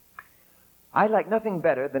 I like nothing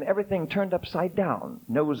better than everything turned upside down.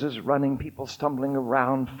 Noses running, people stumbling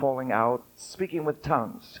around, falling out, speaking with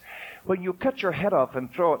tongues. When you cut your head off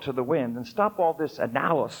and throw it to the wind and stop all this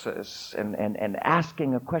analysis and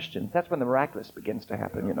asking of questions, that's when the miraculous begins to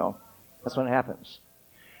happen, you know. That's when it happens.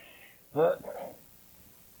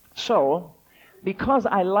 So, because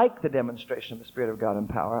I like the demonstration of the Spirit of God in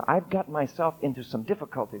power, I've got myself into some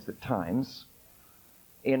difficulties at times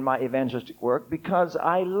in my evangelistic work because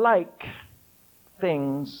I like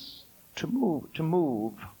things to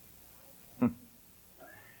move.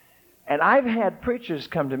 And I've had preachers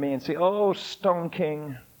come to me and say, oh,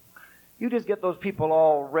 Stoneking, you just get those people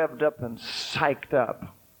all revved up and psyched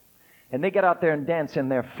up. And they get out there and dance in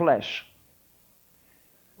their flesh.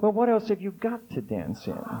 Well, what else have you got to dance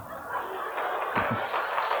in?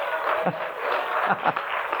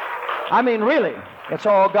 I mean, really, it's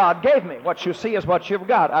all God gave me. What you see is what you've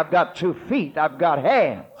got. I've got 2 feet. I've got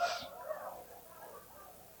hands.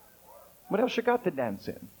 What else you got to dance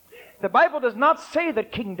in? The Bible does not say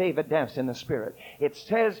that King David danced in the Spirit. It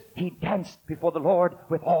says he danced before the Lord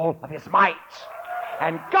with all of his might.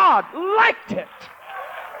 And God liked it.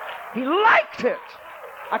 He liked it.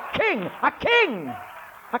 A king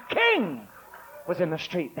A king was in the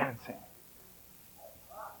street dancing.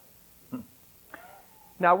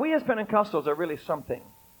 Now, we as Pentecostals are really something.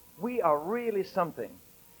 We are really something.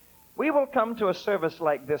 We will come to a service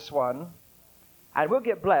like this one, and we'll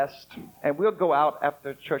get blessed, and we'll go out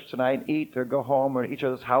after church tonight, eat or go home or each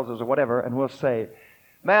other's houses or whatever, and we'll say,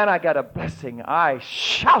 man, I got a blessing. I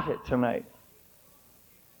shouted tonight.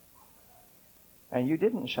 And you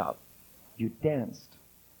didn't shout. You danced.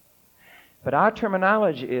 But our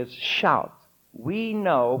terminology is shout. We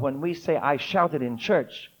know when we say, I shouted in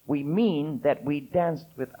church, we mean that we danced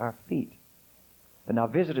with our feet. But now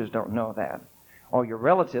visitors don't know that. Or your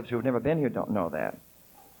relatives who have never been here don't know that.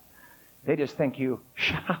 They just think you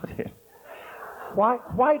shouted.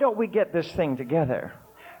 Why don't we get this thing together?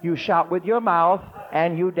 You shout with your mouth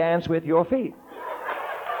and you dance with your feet.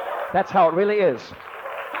 That's how it really is.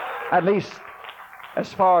 At least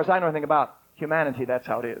as far as I know anything about humanity, that's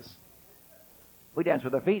how it is. We dance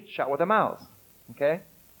with our feet, shout with our mouths. Okay?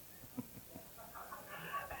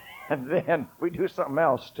 And then we do something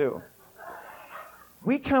else too.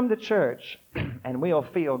 We come to church and we'll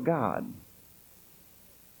feel God.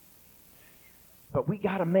 But we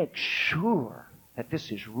got to make sure that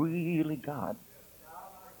this is really God.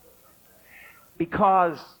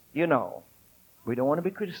 Because, you know, we don't want to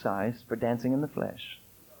be criticized for dancing in the flesh.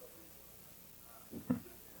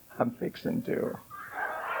 I'm fixing to.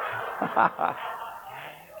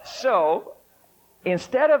 So,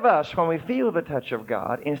 instead of us, when we feel the touch of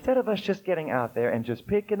God, instead of us just getting out there and just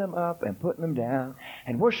picking them up and putting them down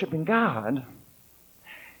and worshiping God,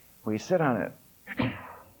 we sit on it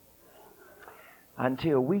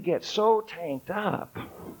until we get so tanked up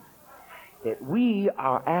that we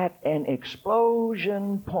are at an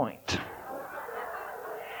explosion point.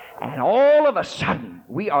 And all of a sudden,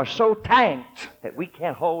 we are so tanked that we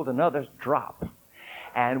can't hold another drop.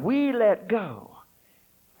 And we let go,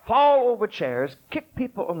 fall over chairs, kick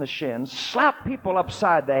people on the shins, slap people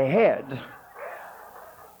upside the head.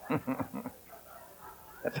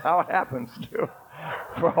 That's how it happens, too,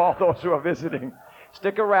 for all those who are visiting.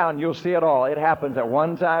 Stick around, you'll see it all. It happens at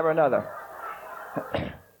one time or another.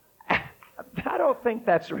 I don't think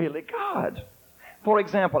that's really God. For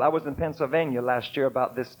example, I was in Pennsylvania last year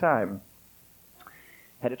about this time.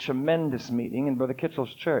 Had a tremendous meeting in Brother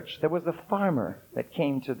Kitchell's church. There was a farmer that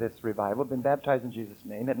came to this revival, been baptized in Jesus'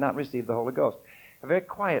 name, had not received the Holy Ghost. A very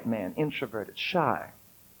quiet man, introverted, shy,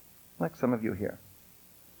 like some of you here.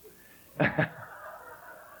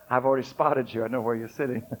 I've already spotted you. I know where you're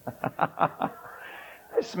sitting.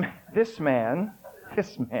 This man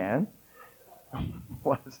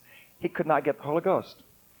he could not get the Holy Ghost.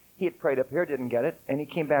 He had prayed up here, didn't get it, and he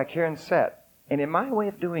came back here and sat. And in my way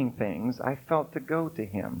of doing things, I felt to go to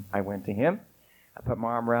him. I went to him, I put my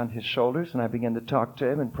arm around his shoulders, and I began to talk to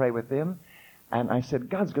him and pray with him. And I said,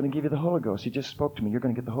 God's going to give you the Holy Ghost. He just spoke to me. You're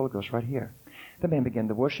going to get the Holy Ghost right here. The man began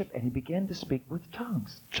to worship, and he began to speak with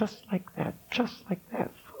tongues, just like that,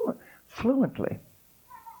 fluently.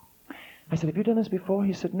 I said, have you done this before?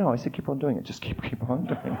 He said, no. I said, keep on doing it. Just keep on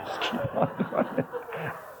doing it. Just keep on doing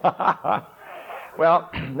it. Well,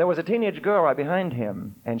 there was a teenage girl right behind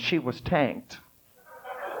him, and she was tanked.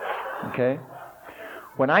 Okay?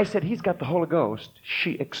 When I said, he's got the Holy Ghost,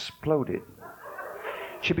 she exploded.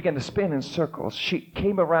 She began to spin in circles. She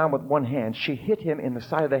came around with one hand. She hit him in the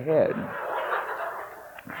side of the head.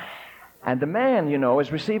 And the man, you know,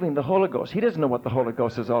 is receiving the Holy Ghost. He doesn't know what the Holy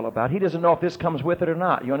Ghost is all about. He doesn't know if this comes with it or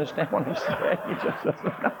not. You understand what I'm saying? He just doesn't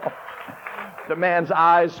know. The man's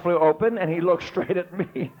eyes flew open, and he looked straight at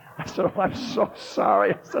me. I said, oh, I'm so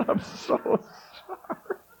sorry. I said, I'm so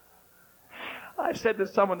sorry. I said to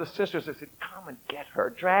some of the sisters, I said, come and get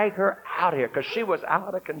her. Drag her out here, because she was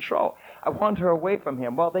out of control. I wanted her away from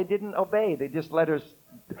him. Well, they didn't obey. They just let her.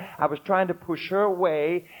 I was trying to push her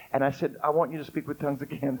away, and I said, I want you to speak with tongues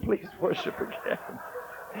again. Please worship again.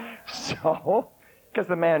 So, because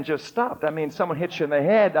the man just stopped. I mean, someone hits you in the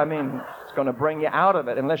head. I mean, it's going to bring you out of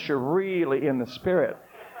it unless you're really in the Spirit.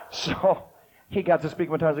 So he got to speak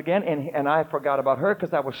with tongues again, and I forgot about her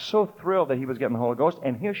because I was so thrilled that he was getting the Holy Ghost.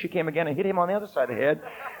 And here she came again and hit him on the other side of the head,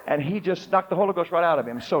 and he just knocked the Holy Ghost right out of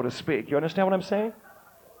him, so to speak. You understand what I'm saying?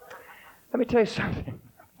 Let me tell you something.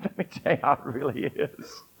 Let me tell you how it really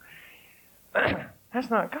is. That's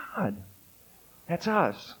not God. That's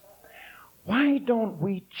us. Why don't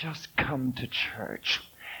we just come to church?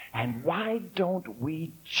 And why don't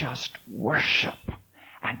we just worship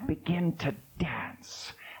and begin to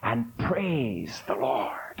dance and praise the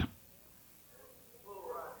Lord?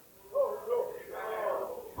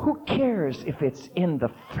 Who cares if it's in the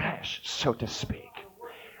flesh, so to speak?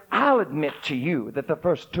 I'll admit to you that the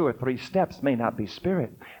first 2 or 3 steps may not be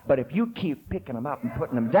Spirit, but if you keep picking them up and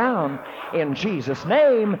putting them down in Jesus'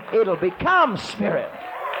 name, it'll become Spirit.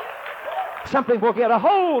 Something will get a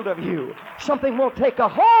hold of you. Something will take a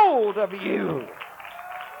hold of you.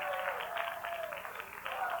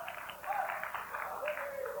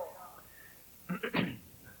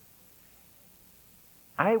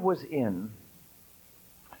 I was in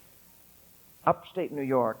upstate New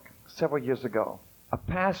York several years ago. A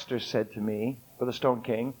pastor said to me, Brother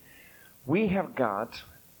Stoneking, we have got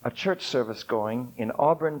a church service going in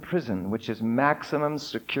Auburn Prison, which is maximum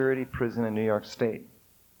security prison in New York State.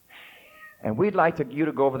 And we'd like you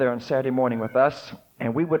to go over there on Saturday morning with us,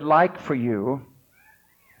 and we would like for you,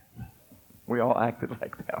 we all acted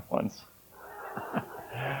like that once,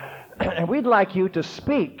 and we'd like you to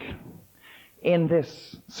speak in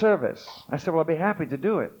this service. I said, well, I'll be happy to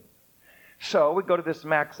do it. So we go to this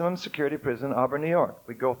maximum security prison, Auburn, New York.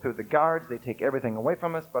 We go through the guards. They take everything away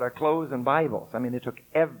from us but our clothes and Bibles. I mean, they took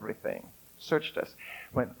everything, searched us,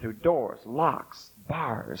 went through doors, locks,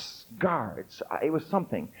 bars, guards. It was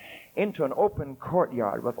something. Into an open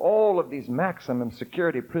courtyard with all of these maximum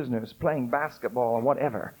security prisoners playing basketball and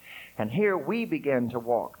whatever. And here we began to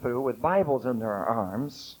walk through with Bibles under our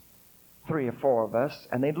arms, 3 or 4 of us,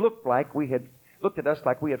 and they looked at us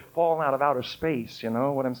like we had fallen out of outer space, you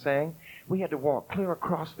know what I'm saying? We had to walk clear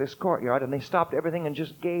across this courtyard, and they stopped everything and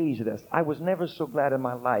just gazed at us. I was never so glad in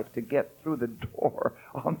my life to get through the door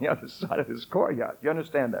on the other side of this courtyard. You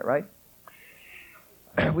understand that, right?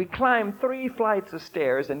 We climbed 3 flights of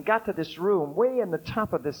stairs and got to this room way in the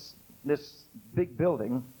top of this big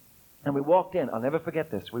building, and we walked in. I'll never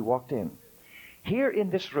forget this. We walked in. Here in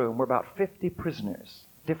this room were about 50 prisoners,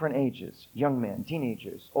 different ages, young men,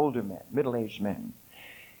 teenagers, older men, middle-aged men.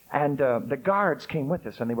 And the guards came with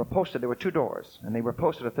us, and they were posted. There were 2 doors, and they were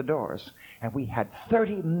posted at the doors. And we had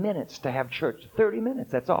 30 minutes to have church. 30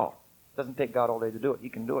 minutes, that's all. It doesn't take God all day to do it. He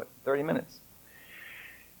can do it. 30 minutes.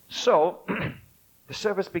 So the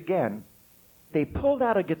service began. They pulled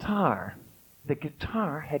out a guitar. The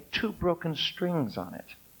guitar had 2 broken strings on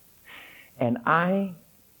it. And I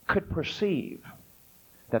could perceive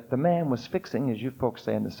that the man was fixing, as you folks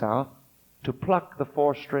say in the South, to pluck the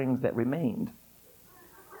 4 strings that remained.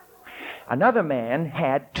 Another man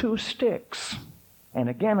had 2 sticks, and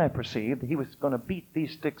again I perceived that he was going to beat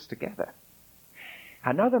these sticks together.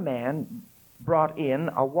 Another man brought in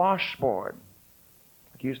a washboard.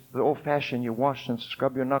 Like used the old-fashioned, you wash and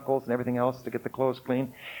scrub your knuckles and everything else to get the clothes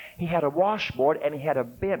clean. He had a washboard, and he had a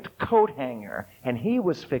bent coat hanger, and he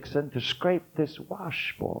was fixing to scrape this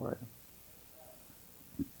washboard.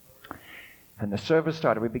 And the service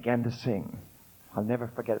started. We began to sing. I'll never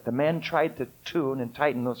forget it. The man tried to tune and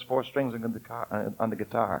tighten those 4 strings on the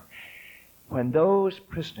guitar. When those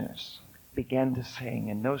prisoners began to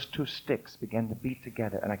sing and those 2 sticks began to beat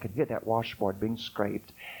together, and I could hear that washboard being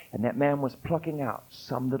scraped, and that man was plucking out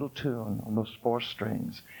some little tune on those 4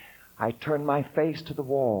 strings, I turned my face to the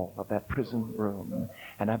wall of that prison room,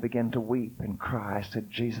 and I began to weep and cry. I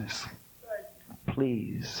said, Jesus,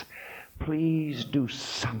 please, please do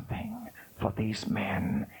something for these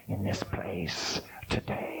men in this place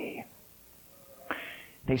today.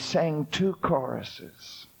 They sang 2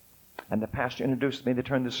 choruses, and the pastor introduced me. They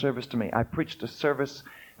turned the service to me. I preached a service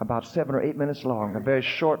about 7 or 8 minutes long, a very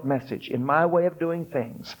short message. In my way of doing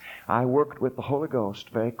things, I worked with the Holy Ghost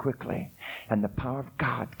very quickly, and the power of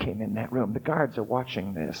God came in that room. The guards are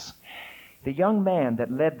watching this. The young man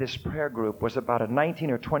that led this prayer group was about a 19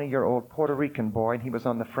 or 20-year-old Puerto Rican boy, and he was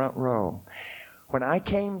on the front row. When I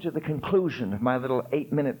came to the conclusion of my little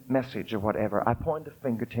 8-minute message or whatever, I pointed a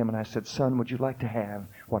finger to him and I said, son, would you like to have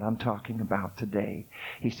what I'm talking about today?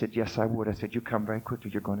 He said, yes, I would. I said, you come very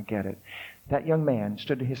quickly. You're going to get it. That young man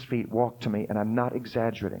stood to his feet, walked to me, and I'm not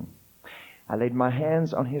exaggerating. I laid my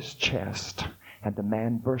hands on his chest, and the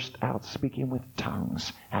man burst out speaking with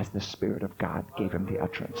tongues as the Spirit of God gave him the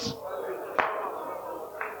utterance.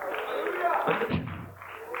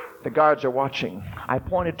 The guards are watching. I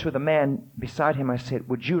pointed to the man beside him. I said,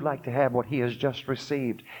 would you like to have what he has just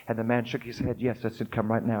received? And the man shook his head. Yes. I said,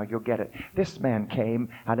 come right now. You'll get it. This man came.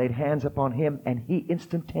 I laid hands upon him, and he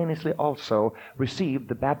instantaneously also received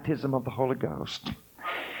the baptism of the Holy Ghost.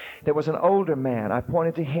 There was an older man. I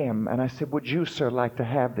pointed to him, and I said, would you, sir, like to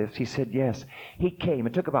have this? He said, yes. He came.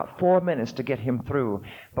 It took about 4 minutes to get him through.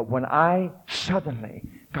 But when I suddenly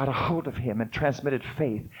got a hold of him and transmitted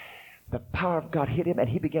faith, the power of God hit him, and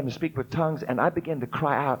he began to speak with tongues, and I began to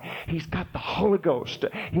cry out, he's got the Holy Ghost.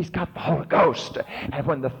 He's got the Holy Ghost. And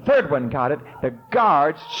when the 3rd one got it, the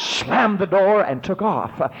guards slammed the door and took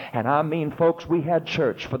off. And I mean, folks, we had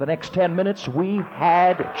church. For the next 10 minutes, we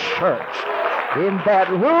had church. In that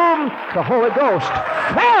room, the Holy Ghost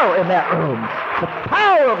fell in that room. The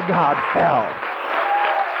power of God fell.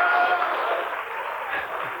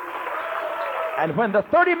 And when the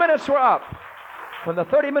 30 minutes were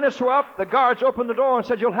up, the guards opened the door and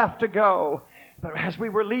said, "You'll have to go." But as we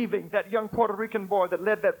were leaving, that young Puerto Rican boy that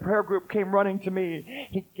led that prayer group came running to me.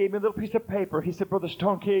 He gave me a little piece of paper. He said, "Brother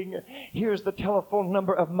Stoneking, here's the telephone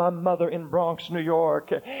number of my mother in Bronx, New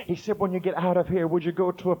York." He said, "When you get out of here, would you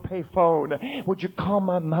go to a payphone? Would you call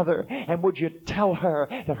my mother and would you tell her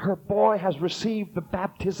that her boy has received the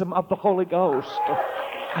baptism of the Holy Ghost?"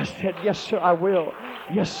 I said, "Yes, sir, I will.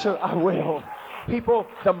 Yes, sir, I will." People,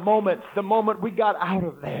 the moment we got out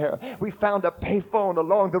of there, we found a payphone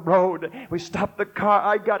along the road. We stopped the car.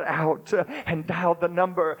 I got out and dialed the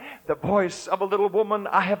number. The voice of a little woman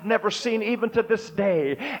I have never seen even to this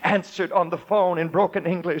day answered on the phone in broken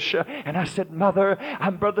English. And I said, "Mother,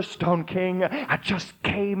 I'm Brother Stoneking. I just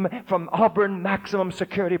came from Auburn Maximum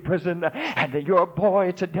Security Prison, and your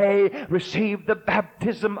boy today received the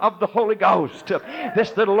baptism of the Holy Ghost."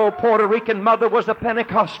 This little old Puerto Rican mother was a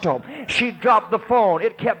Pentecostal. She dropped the phone.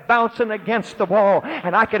 It kept bouncing against the wall,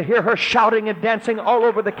 and I could hear her shouting and dancing all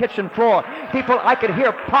over the kitchen floor. People, I could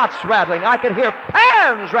hear pots rattling. I could hear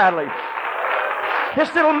pans rattling.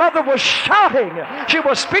 This little mother was shouting. She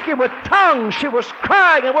was speaking with tongues. She was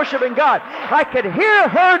crying and worshiping God. I could hear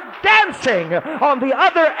her dancing on the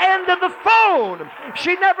other end of the phone.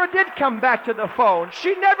 She never did come back to the phone.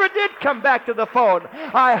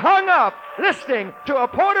 I hung up listening to a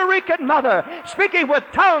Puerto Rican mother speaking with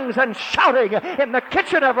tongues and shouting in the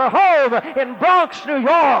kitchen of her home in Bronx, New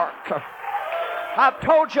York. I've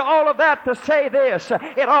told you all of that to say this.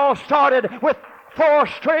 It all started with 4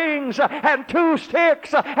 strings and 2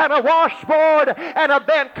 sticks and a washboard and a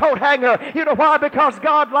bent coat hanger. You know why? Because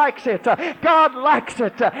God likes it. God likes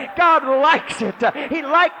it. God likes it. He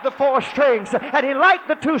liked the 4 strings, and He liked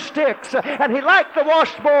the 2 sticks, and He liked the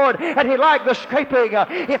washboard, and He liked the scraping.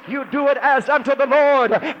 If you do it as unto the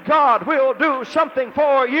Lord, God will do something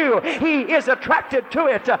for you. He is attracted to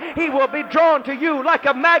it. He will be drawn to you like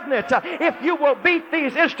a magnet. If you will beat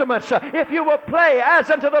these instruments, if you will play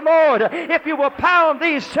as unto the Lord, if you will pound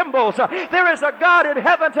these cymbals, there is a God in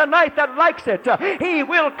heaven tonight that likes it. He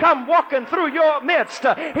will come walking through your midst.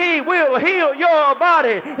 He will heal your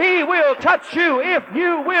body. He will touch you if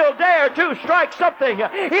you will dare to strike something,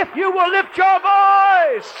 if you will lift your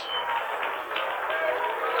voice.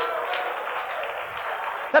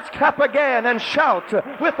 Let's clap again and shout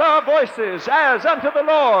with our voices as unto the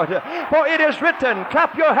Lord. For it is written,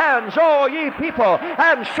 "Clap your hands, all ye people,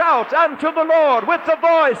 and shout unto the Lord with the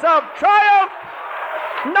voice of triumph."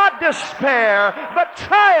 Not despair, but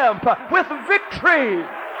triumph with victory.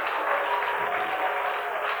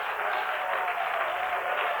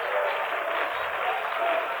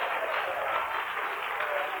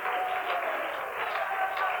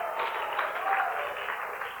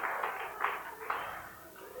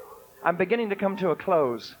 I'm beginning to come to a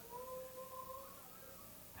close.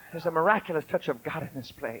 There's a miraculous touch of God in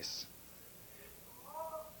this place.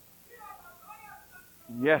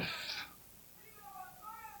 Yes.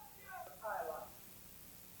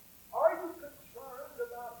 Are you concerned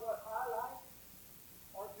about what I like,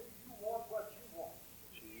 or do you want what you want?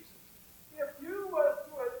 Jesus. If you will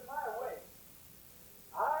do it my way,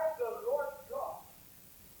 I, the Lord God,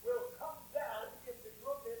 will come down into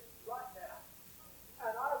your midst right now,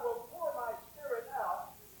 and I will pour my Spirit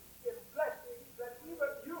out in blessings that even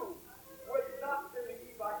you would not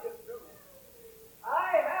believe I can do.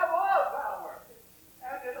 I have all power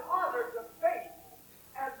and an awesome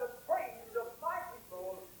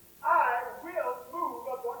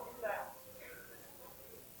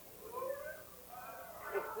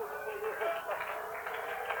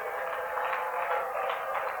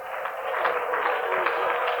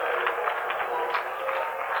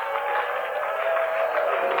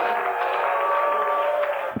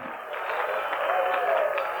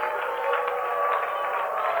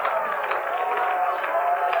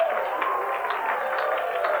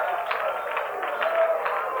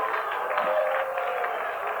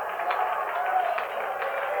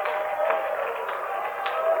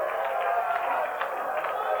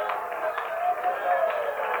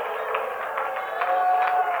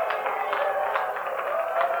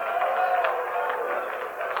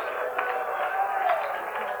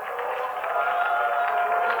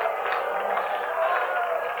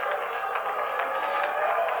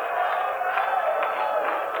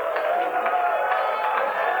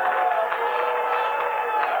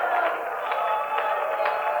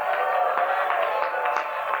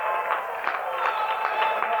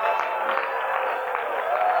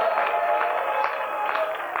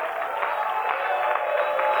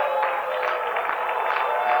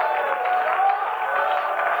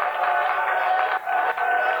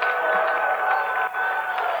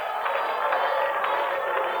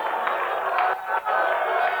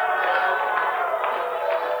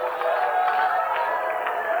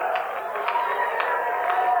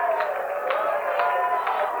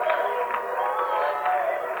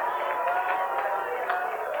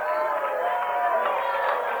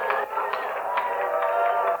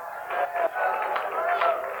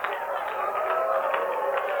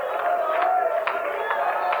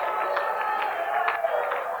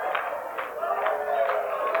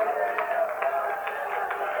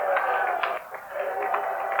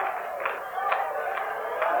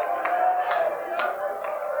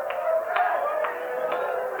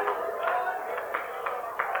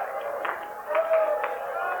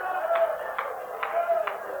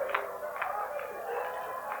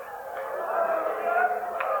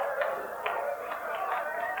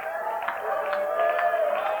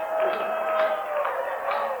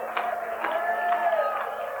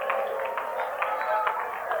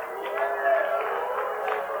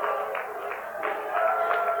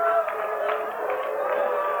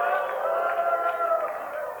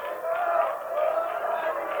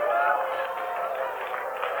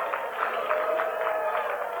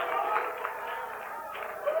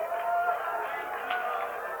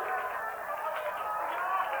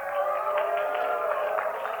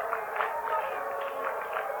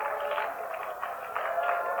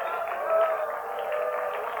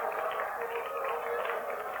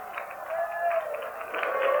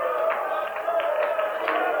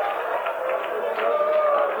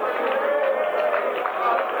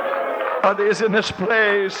God is in this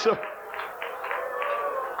place.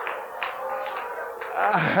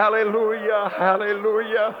 Hallelujah,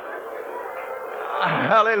 hallelujah.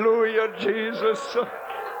 Hallelujah, Jesus.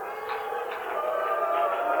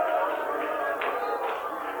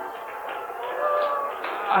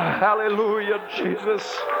 Hallelujah,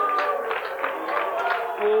 Jesus.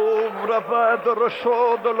 Ovra vadro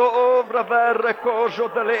shodolo ovra verre kojo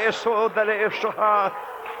dele so dele shoha.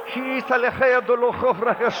 Hita lehedolo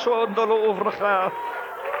khofra sondolo ovra.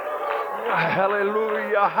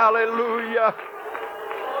 Hallelujah, hallelujah.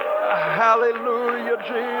 Hallelujah,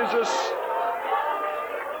 Jesus.